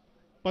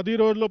 10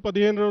 రోజుల్లో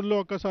 15 రోజుల్లో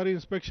ఒకసారి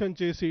ఇన్స్పెక్షన్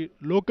చేసి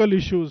local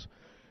issues,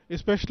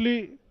 especially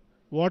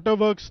water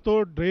వర్క్స్తో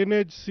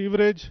drainage,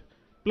 sewerage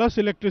plus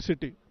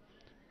electricity,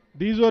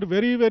 these are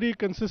very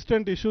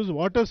consistent issues.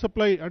 Water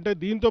supply అంటే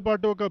దీంతో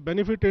పాటు ఒక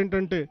బెనిఫిట్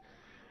ఏంటంటే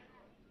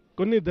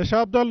కొన్ని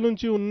దశాబ్దాల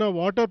నుంచి ఉన్న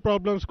వాటర్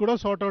ప్రాబ్లమ్స్ కూడా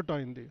సార్ట్ అవుట్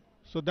అయింది.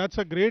 So that's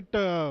a great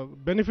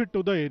benefit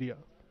to the area.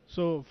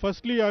 So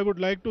firstly I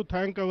would like to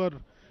thank our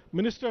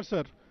minister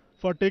sir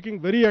for taking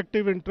very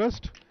active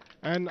interest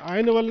and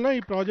ఆయన వలన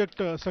ఈ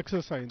ప్రాజెక్ట్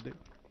సక్సెస్ అయింది.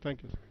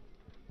 Thank you.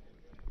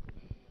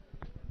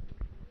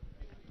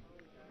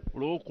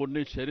 ఇప్పుడు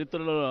కొన్ని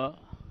చరిత్రల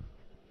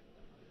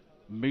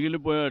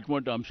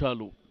మిగిలిపోయేటువంటి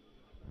అంశాలు.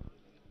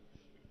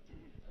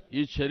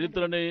 ఈ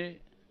చరిత్రని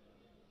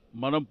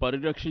మనం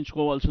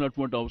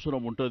పరిరక్షించుకోవాల్సినటువంటి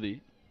అవసరం ఉంటుంది.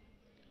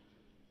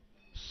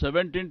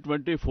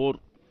 1724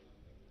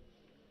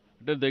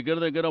 అంటే దగ్గర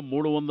దగ్గర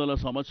 300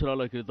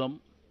 సంవత్సరాల క్రితం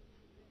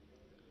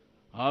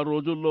ఆ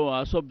రోజుల్లో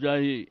ఆసఫ్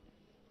జాహీ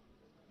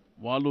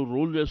వాళ్ళు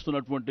రూల్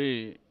చేస్తున్నటువంటి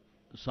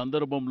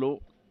సందర్భంలో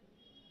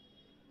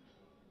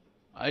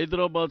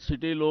హైదరాబాద్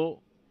సిటీలో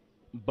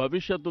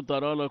భవిష్యత్తు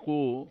తరాలకు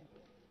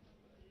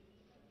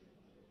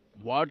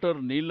వాటర్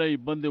నీళ్ళ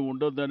ఇబ్బంది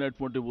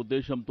ఉండొద్దనేటువంటి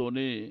ఉద్దేశంతో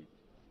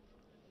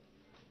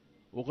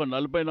ఒక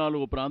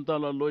 44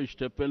 ప్రాంతాలలో ఈ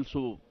స్టెప్ వెల్స్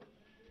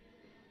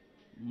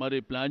మరి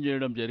ప్లాన్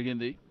చేయడం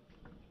జరిగింది.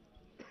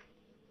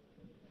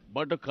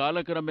 బట్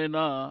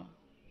కాలక్రమేణా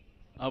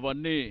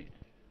అవన్నీ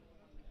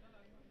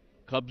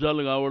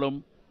కబ్జాలు కావడం,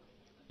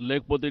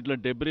 లేకపోతే ఇట్లా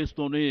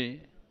డెబ్రీస్తోని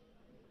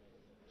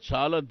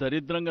చాలా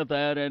దరిద్రంగా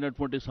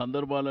తయారైనటువంటి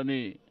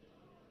సందర్భాలని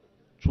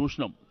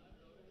చూసినాం.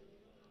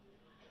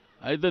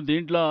 అయితే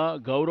దీంట్లో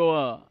గౌరవ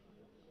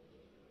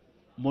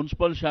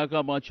మున్సిపల్ శాఖ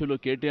మంత్రులు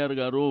కేటీఆర్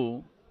గారు,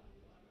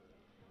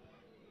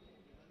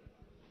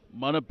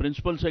 మన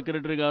ప్రిన్సిపల్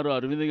సెక్రటరీ గారు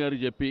అరవింద్ గారు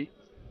చెప్పి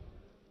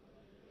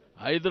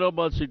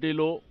హైదరాబాద్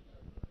సిటీలో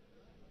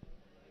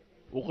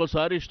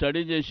ఒకసారి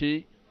స్టడీ చేసి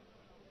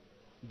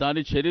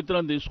దాని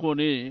చరిత్రను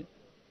తీసుకొని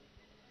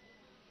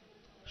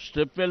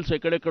స్టెప్ వెల్స్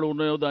ఎక్కడెక్కడ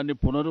ఉన్నాయో దాన్ని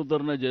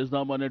పునరుద్ధరణ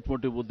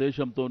చేద్దామనేటువంటి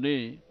ఉద్దేశంతో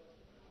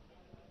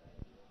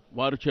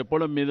వారు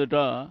చెప్పడం మీదట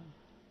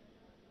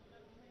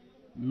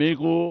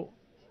మీకు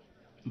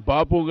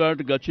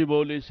బాపుఘాట్,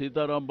 గచ్చిబౌలి,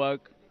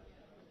 సీతారాంబాగ్,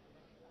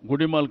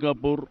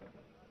 గుడిమల్కాపూర్,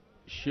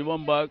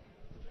 శివంబాగ్,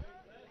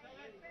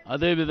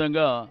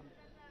 అదేవిధంగా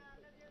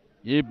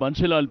ఈ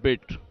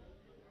బన్సిలాల్పేట్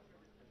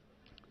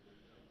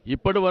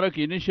ఇప్పటి వరకు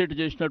ఇనిషియేట్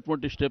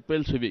చేసినటువంటి స్టెప్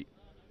వెల్స్ ఇవి.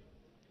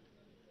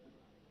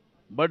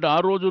 బట్ ఆ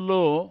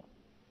రోజుల్లో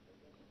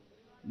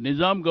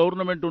నిజాం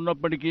గవర్నమెంట్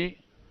ఉన్నప్పటికీ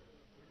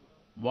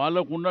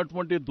వాళ్ళకు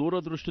ఉన్నటువంటి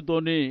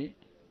దూరదృష్టితోని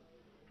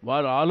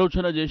వారు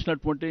ఆలోచన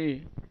చేసినటువంటి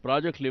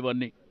ప్రాజెక్టులు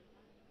ఇవన్నీ.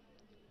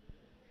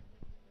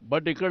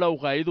 బట్ ఇక్కడ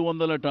ఒక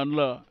 500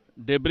 టన్నుల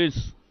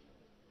డెబ్రిస్,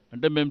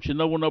 అంటే మేము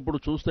చిన్నగా ఉన్నప్పుడు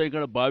చూస్తే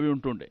ఇక్కడ బావి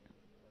ఉంటుండే,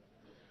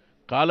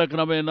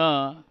 కాలక్రమేణా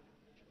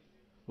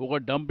ఒక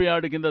డంప్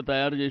యార్డ్ కింద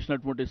తయారు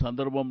చేసినటువంటి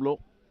సందర్భంలో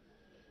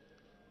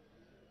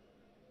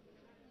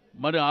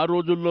మరి ఆ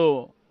రోజుల్లో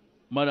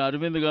మరి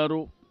అరవింద్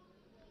గారు,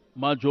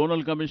 మా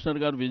జోనల్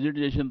కమిషనర్ గారు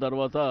విజిట్ చేసిన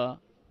తర్వాత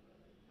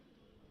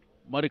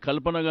మరి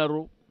కల్పన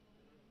గారు,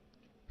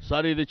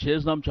 సార్ ఇది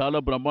చేసినాం, చాలా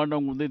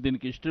బ్రహ్మాండంగా ఉంది,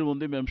 దీనికి హిస్టరీ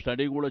ఉంది, మేము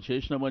స్టడీ కూడా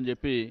చేసినామని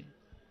చెప్పి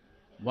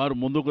వారు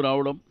ముందుకు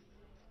రావడం.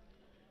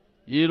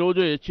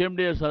 ఈరోజు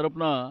హెచ్ఎండిఎస్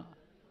తరపున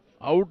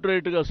అవుట్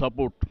రైట్గా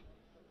సపోర్ట్,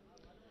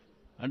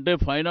 అంటే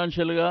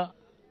ఫైనాన్షియల్గా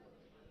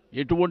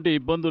ఎటువంటి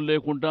ఇబ్బందులు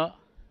లేకుండా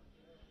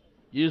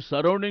ఈ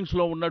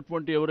సరౌండింగ్స్లో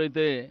ఉన్నటువంటి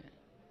ఎవరైతే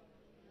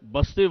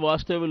బస్తీ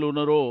వాస్తవ్యులు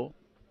ఉన్నారో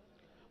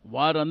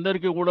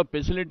వారందరికీ కూడా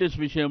ఫెసిలిటీస్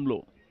విషయంలో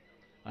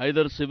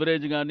ఐదర్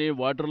సివరేజ్ కానీ,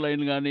 వాటర్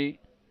లైన్ కానీ,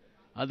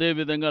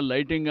 అదేవిధంగా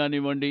లైటింగ్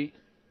కానివ్వండి,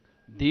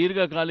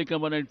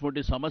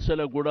 దీర్ఘకాలికమైనటువంటి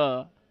సమస్యలకు కూడా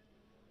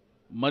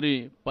మరి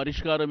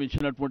పరిష్కారం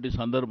ఇచ్చినటువంటి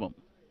సందర్భం.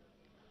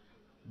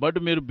 బట్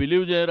మీరు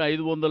బిలీవ్ చేయరు,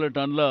 500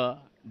 టన్నుల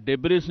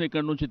డెబ్రీస్ని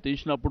ఇక్కడి నుంచి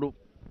తీసినప్పుడు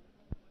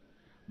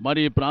మరి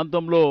ఈ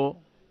ప్రాంతంలో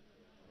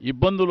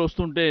ఇబ్బందులు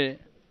వస్తుంటే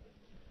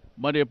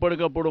మరి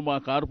ఎప్పటికప్పుడు మా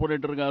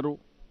కార్పొరేటర్ గారు,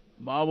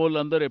 మా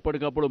వాళ్ళందరూ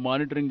ఎప్పటికప్పుడు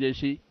మానిటరింగ్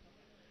చేసి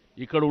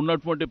ఇక్కడ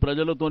ఉన్నటువంటి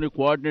ప్రజలతోని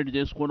కోఆర్డినేట్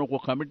చేసుకొని ఒక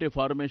కమిటీ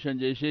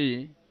ఫార్మేషన్ చేసి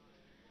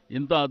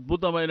ఇంత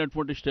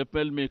అద్భుతమైనటువంటి స్టెప్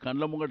వెల్ మీ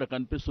కళ్ళ ముంగట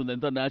కనిపిస్తుంది,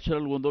 ఎంత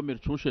న్యాచురల్గా ఉందో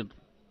మీరు చూసారు.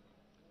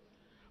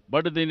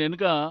 బట్ దీని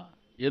వెనుక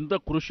ఎంత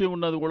కృషి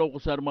ఉన్నది కూడా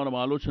ఒకసారి మనం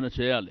ఆలోచన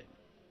చేయాలి.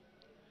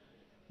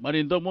 మరి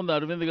ఇంతకుముందు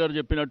అరవింద్ గారు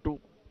చెప్పినట్టు,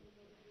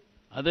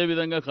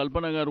 అదేవిధంగా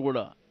కల్పన గారు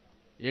కూడా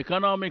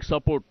ఎకనామిక్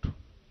సపోర్ట్,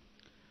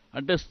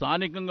 అంటే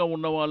స్థానికంగా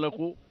ఉన్న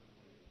వాళ్లకు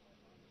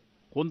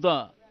కొంత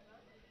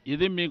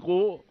ఇది మీకు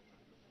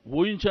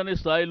ఊహించని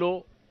స్థాయిలో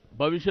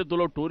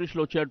భవిష్యత్తులో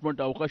టూరిస్టులు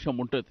వచ్చేటువంటి అవకాశం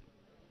ఉంటుంది.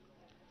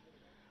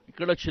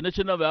 ఇక్కడ చిన్న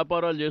చిన్న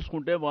వ్యాపారాలు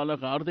చేసుకుంటే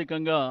వాళ్ళకు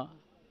ఆర్థికంగా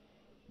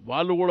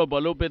వాళ్ళు కూడా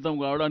బలోపేతం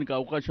కావడానికి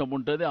అవకాశం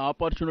ఉంటుంది.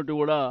 ఆపర్చునిటీ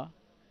కూడా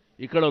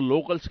ఇక్కడ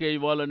లోకల్స్కే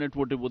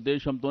ఇవ్వాలనేటువంటి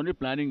ఉద్దేశంతో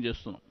ప్లానింగ్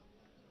చేస్తున్నాం.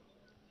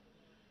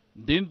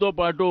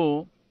 దీంతోపాటు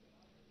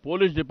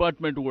పోలీస్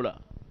డిపార్ట్మెంట్ కూడా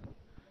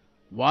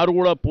వారు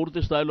కూడా పూర్తి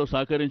స్థాయిలో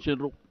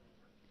సహకరించారు.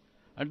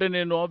 అంటే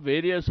నేను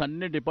వేరియస్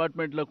అన్ని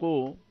డిపార్ట్మెంట్లకు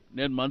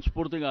నేను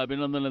మనస్ఫూర్తిగా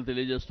అభినందనలు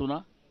తెలియజేస్తున్నా.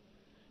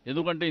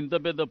 ఎందుకంటే ఇంత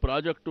పెద్ద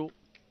ప్రాజెక్టు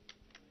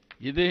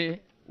ఇది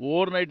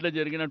ఓవర్ నైట్లో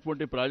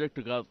జరిగినటువంటి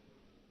ప్రాజెక్టు కాదు.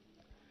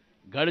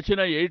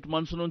 గడిచిన 8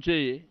 months నుంచి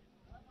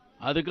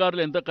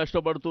అధికారులు ఎంత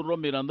కష్టపడుతున్నారో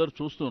మీరు అందరూ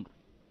చూస్తున్నారు.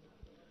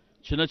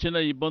 చిన్న చిన్న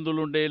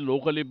ఇబ్బందులుండే,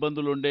 లోకల్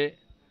ఇబ్బందులుండే,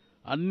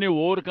 అన్నీ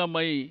ఓవర్కమ్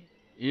అయ్యి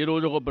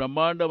ఈరోజు ఒక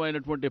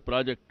బ్రహ్మాండమైనటువంటి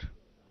ప్రాజెక్ట్.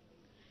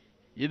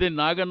 ఇది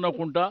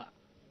నాగన్నకుంట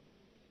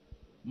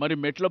మరి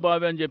మెట్ల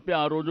బావి అని చెప్పి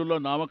ఆ రోజుల్లో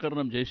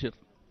నామకరణం చేశారు.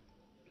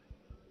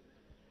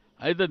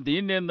 అయితే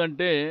దీన్ని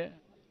ఏంటంటే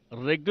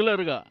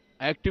రెగ్యులర్గా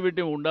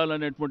యాక్టివిటీ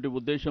ఉండాలనేటువంటి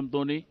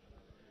ఉద్దేశంతో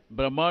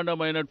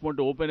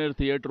బ్రహ్మాండమైనటువంటి ఓపెన్ ఎయిర్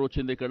థియేటర్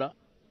వచ్చింది ఇక్కడ.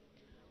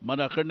 మన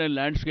అక్కడనే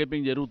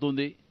ల్యాండ్స్కేపింగ్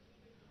జరుగుతుంది.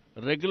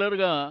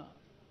 రెగ్యులర్గా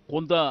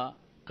కొంత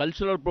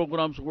కల్చరల్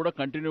ప్రోగ్రామ్స్ కూడా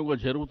కంటిన్యూగా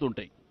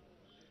జరుగుతుంటాయి.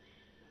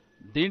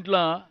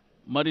 దీంట్లో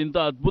మరి ఇంత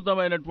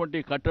అద్భుతమైనటువంటి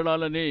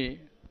కట్టడాలని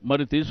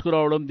మరి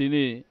తీసుకురావడం,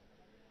 దీని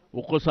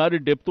ఒక్కోసారి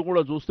డెప్త్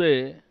కూడా చూస్తే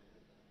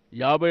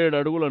 57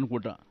 అడుగులు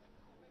అనుకుంటా,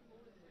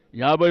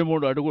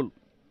 53 అడుగులు.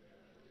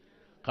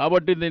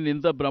 కాబట్టి దీన్ని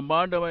ఇంత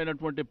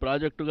బ్రహ్మాండమైనటువంటి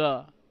ప్రాజెక్టుగా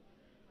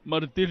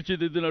మరి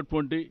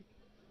తీర్చిదిద్దినటువంటి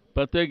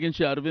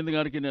ప్రత్యేకించి అరవింద్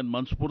గారికి నేను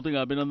మనస్ఫూర్తిగా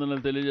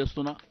అభినందనలు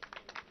తెలియజేస్తున్నా.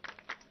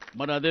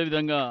 మరి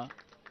అదేవిధంగా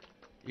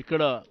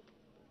ఇక్కడ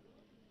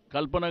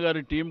కల్పన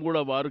గారి టీం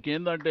కూడా, వారికి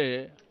ఏంటంటే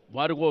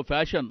వారికి ఓ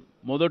ఫ్యాషన్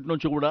మొదటి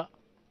నుంచి కూడా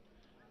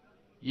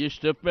ఈ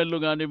స్టెప్ వెల్లు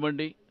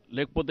కానివ్వండి,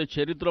 లేకపోతే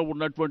చరిత్ర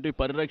ఉన్నటువంటి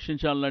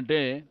పరిరక్షించాలంటే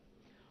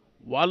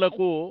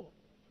వాళ్లకు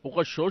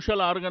ఒక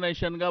సోషల్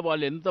ఆర్గనైజేషన్గా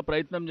వాళ్ళు ఎంత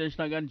ప్రయత్నం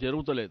చేసినా కానీ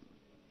జరుగుతలేదు.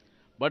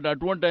 బట్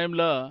అటువంటి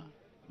టైంలో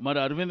మరి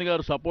అరవింద్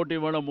గారు సపోర్ట్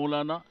ఇవ్వడం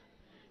మూలాన,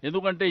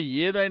 ఎందుకంటే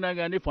ఏదైనా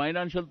కానీ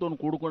ఫైనాన్షియల్తో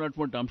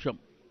కూడుకున్నటువంటి అంశం,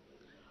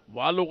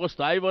 వాళ్ళు ఒక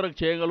స్థాయి వరకు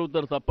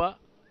చేయగలుగుతారు తప్ప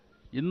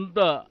ఇంత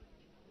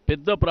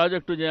పెద్ద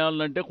ప్రాజెక్టు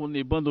చేయాలంటే కొన్ని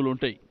ఇబ్బందులు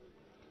ఉంటాయి.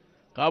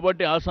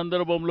 కాబట్టి ఆ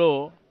సందర్భంలో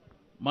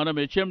మనం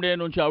హెచ్ఎండిఏ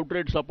నుంచి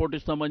అవుట్రేట్ సపోర్ట్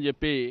ఇస్తామని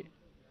చెప్పి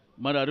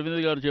మరి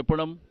అరవింద్ గారు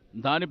చెప్పడం,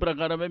 దాని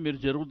ప్రకారమే మీరు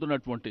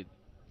జరుగుతున్నటువంటిది.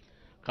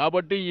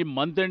 కాబట్టి ఈ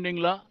మంత్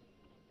ఎండింగ్లా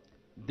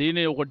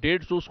దీని ఒక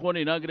డేట్ చూసుకొని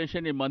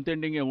ఇనాగ్రేషన్ ఈ మంత్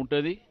ఎండింగే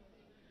ఉంటుంది.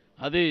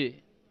 అది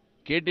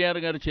కేటీఆర్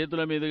గారి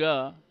చేతుల మీదుగా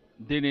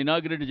దీన్ని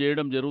ఇనాగ్రేట్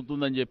చేయడం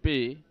జరుగుతుందని చెప్పి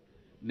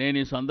నేను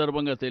ఈ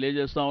సందర్భంగా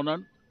తెలియజేస్తా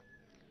ఉన్నాను.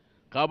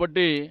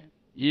 కాబట్టి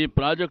ఈ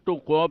ప్రాజెక్టు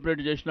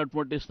కోఆపరేట్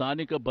చేసినటువంటి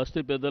స్థానిక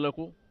బస్తీ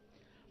పెద్దలకు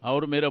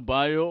और मेरे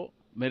भाइयों,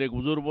 मेरे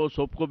बुजुर्गों,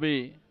 सबको भी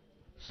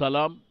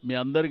सलाम. మీ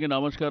అందరికీ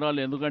నమస్కారాలు.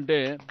 ఎందుకంటే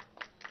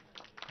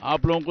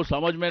आप लोगों को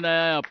समझ में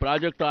नहीं आया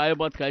प्रोजेक्ट आए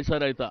बाद कैसा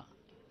रहता,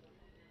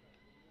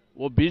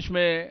 वो बीच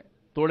में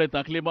थोड़े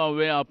तकलीफ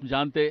हुए, आप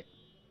जानते,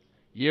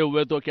 ये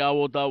हुए तो क्या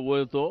होता, वो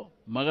तो,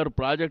 मगर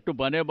प्रोजेक्ट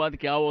बने बाद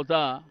क्या होता,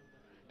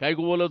 कई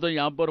को बोलो तो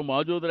यहाँ पर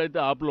मौजूद रहते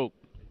आप लोग,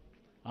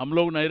 हम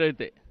लोग नहीं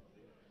रहते.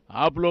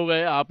 आप लोग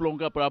है, आप लोगों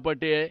का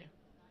प्रॉपर्टी है,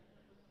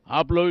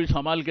 आप लोग ही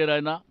संभाल के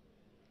रहना.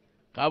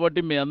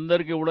 కాబట్టి మీ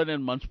అందరికీ కూడా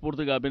నేను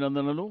మనస్ఫూర్తిగా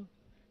అభినందనలు.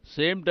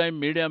 సేమ్ టైం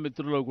మీడియా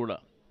మిత్రులకు కూడా,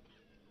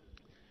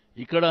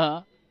 ఇక్కడ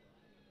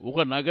ఒక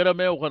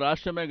నగరమే ఒక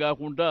రాష్ట్రమే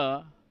కాకుండా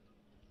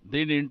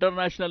దీని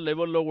ఇంటర్నేషనల్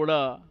లెవెల్లో కూడా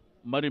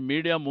మరి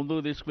మీడియా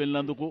ముందుకు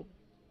తీసుకువెళ్ళినందుకు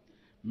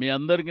మీ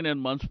అందరికీ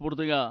నేను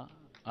మనస్ఫూర్తిగా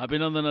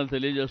అభినందనలు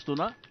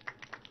తెలియజేస్తున్నా.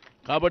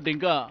 కాబట్టి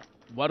ఇంకా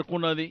వర్క్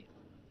ఉన్నది,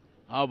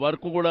 ఆ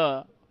వర్క్ కూడా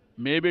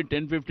మేబీ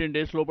 10-15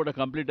 డేస్ లోపల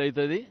కంప్లీట్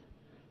అవుతుంది.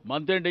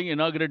 మంత్ ఎండింగ్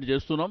ఇనాగ్రేట్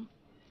చేస్తున్నాం.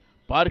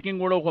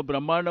 పార్కింగ్ కూడా ఒక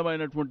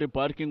బ్రహ్మాండమైనటువంటి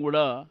పార్కింగ్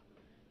కూడా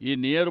ఈ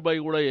నియర్ బై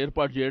కూడా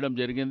ఏర్పాటు చేయడం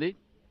జరిగింది.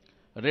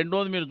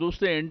 రెండోది మీరు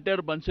చూస్తే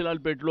ఎంటైర్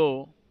బన్సిలాల్పేటలో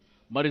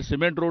మరి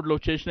సిమెంట్ రోడ్లు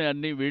వచ్చేసినాయి,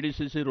 అన్ని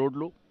వీడీసీసీ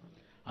రోడ్లు.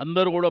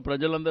 అందరూ కూడా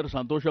ప్రజలందరూ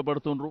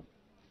సంతోషపడుతుండ్రు.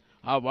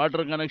 ఆ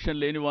వాటర్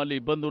కనెక్షన్ లేని వాళ్ళు,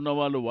 ఇబ్బంది ఉన్న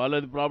వాళ్ళు,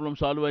 వాళ్ళది ప్రాబ్లం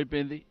సాల్వ్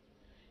అయిపోయింది.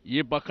 ఈ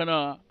పక్కన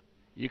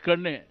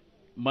ఇక్కడనే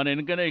మన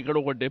వెనుకనే ఇక్కడ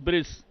ఒక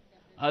డెబ్రిస్,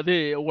 అది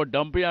ఒక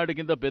డంప్ యార్డ్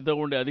కింద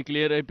పెద్దగా ఉండే, అది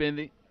క్లియర్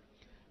అయిపోయింది.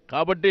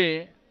 కాబట్టి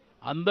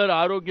అందరి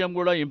ఆరోగ్యం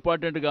కూడా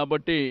ఇంపార్టెంట్.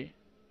 కాబట్టి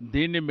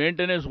దీన్ని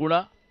మెయింటెనెన్స్ కూడా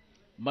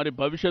మరి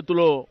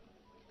భవిష్యత్తులో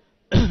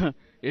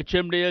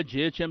హెచ్ఎండిఏ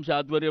జిహెచ్ఎంసీ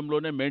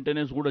ఆధ్వర్యంలోనే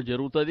మెయింటెనెన్స్ కూడా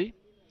జరుగుతుంది.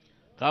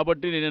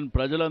 కాబట్టి నేను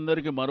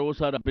ప్రజలందరికీ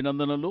మరోసారి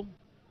అభినందనలు,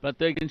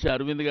 ప్రత్యేకించి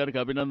అరవింద్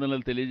గారికి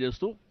అభినందనలు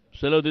తెలియజేస్తూ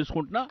సెలవు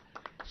తీసుకుంటున్నా.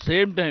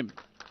 సేమ్ టైం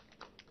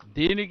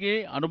దీనికి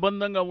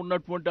అనుబంధంగా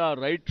ఉన్నటువంటి ఆ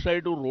రైట్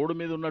సైడ్ రోడ్డు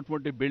మీద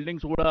ఉన్నటువంటి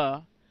బిల్డింగ్స్ కూడా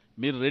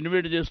మీరు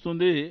రెనోవేట్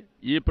చేస్తుంది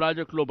ఈ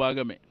ప్రాజెక్టులో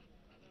భాగమే.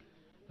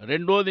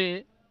 రెండోది,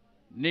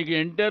 నీకు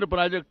ఎంటైర్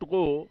ప్రాజెక్టుకు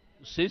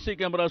సీసీ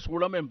కెమెరాస్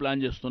కూడా మేము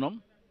ప్లాన్ చేస్తున్నాం.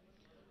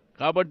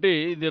 కాబట్టి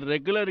ఇది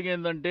రెగ్యులర్గా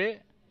ఏంటంటే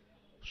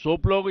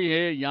सोप लोग ये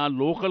यहाँ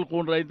लोकल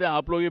कौन रहते हैं,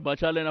 आप लोग ही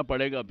बचा लेना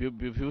पड़ेगा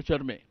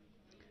फ्यूचर में.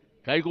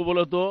 कई को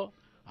बोलो तो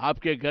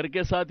आपके घर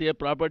के साथ ये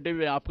प्रॉपर्टी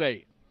भी आपका ही,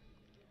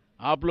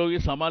 आप लोग ही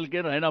संभाल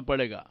के रहना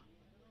पड़ेगा.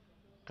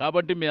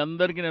 కాబట్టి మీ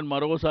అందరికీ నేను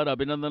మరోసారి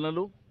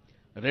అభినందనలు.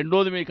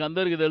 రెండోది, మీకు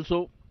అందరికీ తెలుసు,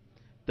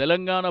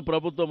 తెలంగాణ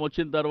ప్రభుత్వం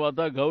వచ్చిన తర్వాత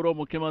గౌరవ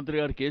ముఖ్యమంత్రి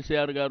గారు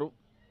కేసీఆర్ గారు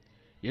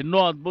ఎన్నో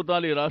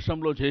అద్భుతాలు ఈ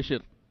రాష్ట్రంలో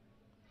చేశారు.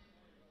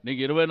 నీకు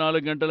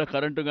 24 గంటల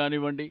కరెంటు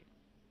కానివ్వండి,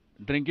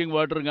 డ్రింకింగ్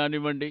వాటర్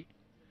కానివ్వండి,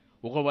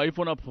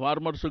 ఒకవైపున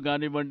ఫార్మర్స్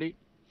కానివ్వండి,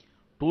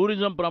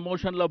 టూరిజం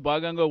ప్రమోషన్లో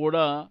భాగంగా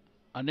కూడా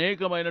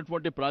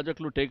అనేకమైనటువంటి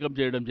ప్రాజెక్టులు టేకప్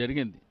చేయడం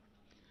జరిగింది.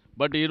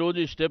 బట్ ఈరోజు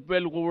ఈ స్టెప్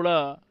వెల్ కూడా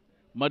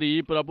మరి ఈ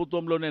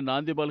ప్రభుత్వంలోనే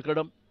నాంది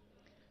పలకడం,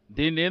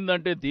 దీన్ని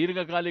ఏంటంటే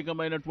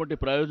దీర్ఘకాలికమైనటువంటి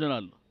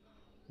ప్రయోజనాలు,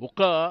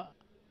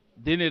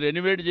 దీన్ని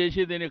రెనోవేట్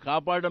చేసి దీన్ని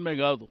కాపాడమే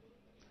కాదు,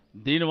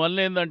 దీనివల్ల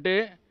ఏంటంటే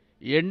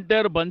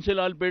ఎంటైర్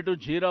బన్సిలాల్పేట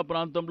జీరా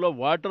ప్రాంతంలో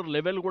వాటర్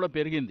లెవెల్ కూడా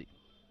పెరిగింది.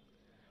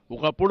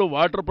 ఒకప్పుడు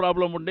వాటర్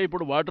ప్రాబ్లం ఉండే,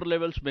 ఇప్పుడు వాటర్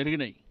లెవెల్స్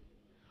పెరిగినాయి.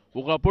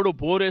 ఒకప్పుడు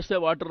బోర్ వేస్తే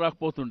వాటర్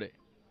రాకపోతుండే,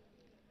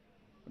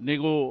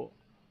 నీకు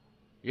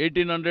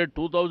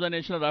 1800-2000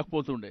 వేసినా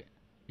రాకపోతుండే,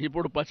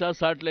 ఇప్పుడు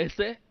 50-60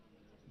 వేస్తే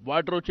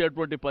వాటర్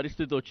వచ్చేటువంటి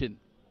పరిస్థితి వచ్చింది.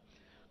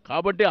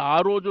 కాబట్టి ఆ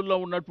రోజుల్లో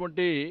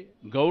ఉన్నటువంటి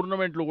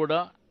గవర్నమెంట్లు కూడా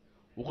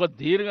ఒక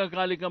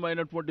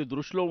దీర్ఘకాలికమైనటువంటి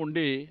దృష్టిలో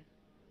ఉండి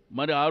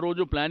మరి ఆ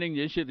రోజు ప్లానింగ్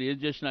చేసి ఏది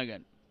చేసినా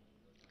కానీ,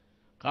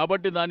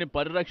 కాబట్టి దాన్ని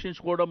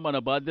పరిరక్షించుకోవడం మన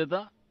బాధ్యత.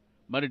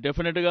 మరి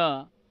డెఫినెట్గా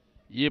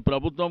ఈ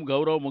ప్రభుత్వం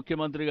గౌరవ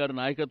ముఖ్యమంత్రి గారి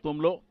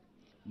నాయకత్వంలో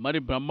మరి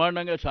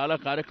బ్రహ్మాండంగా చాలా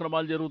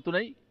కార్యక్రమాలు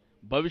జరుగుతున్నాయి,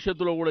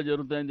 భవిష్యత్తులో కూడా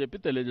జరుగుతాయని చెప్పి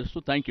తెలియజేస్తూ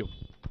థ్యాంక్ యూ.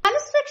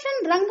 కన్స్ట్రక్షన్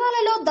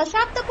రంగాలలో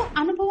దశాబ్దపు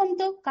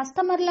అనుభవంతో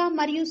కస్టమర్ల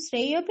మరియు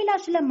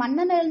శ్రేయోభిలాషుల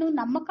మన్ననలను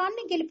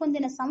నమ్మకాన్ని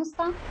గెలుపొందిన సంస్థ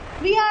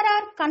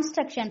విఆర్ఆర్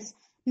కన్స్ట్రక్షన్స్.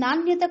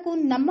 నాణ్యతకు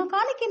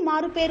నమ్మకానికి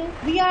మారుపేరు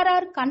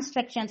VRR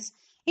constructions.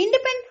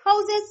 Independent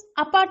houses,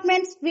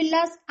 apartments,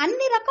 villas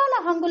అన్ని రకాల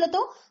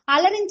హంగులతో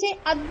అలరించే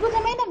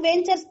అద్భుతమైన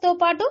వెంచర్స్ తో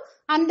పాటు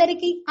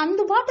అందరికీ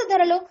అందుబాటు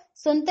ధరలో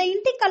సొంత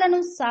ఇంటి కలను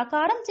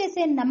సాకారం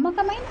చేసే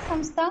నమ్మకమైన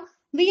సంస్థ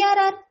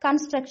VRR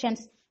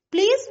constructions.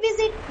 Please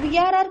visit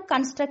VRR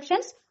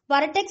Constructions,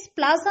 Varatex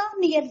Plaza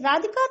near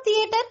Radhika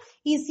Theatre,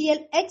 ECL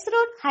X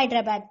Road,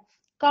 Hyderabad.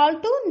 Call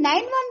to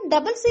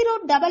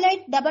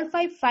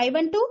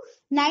 9100885551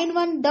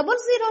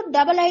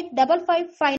 9100885559.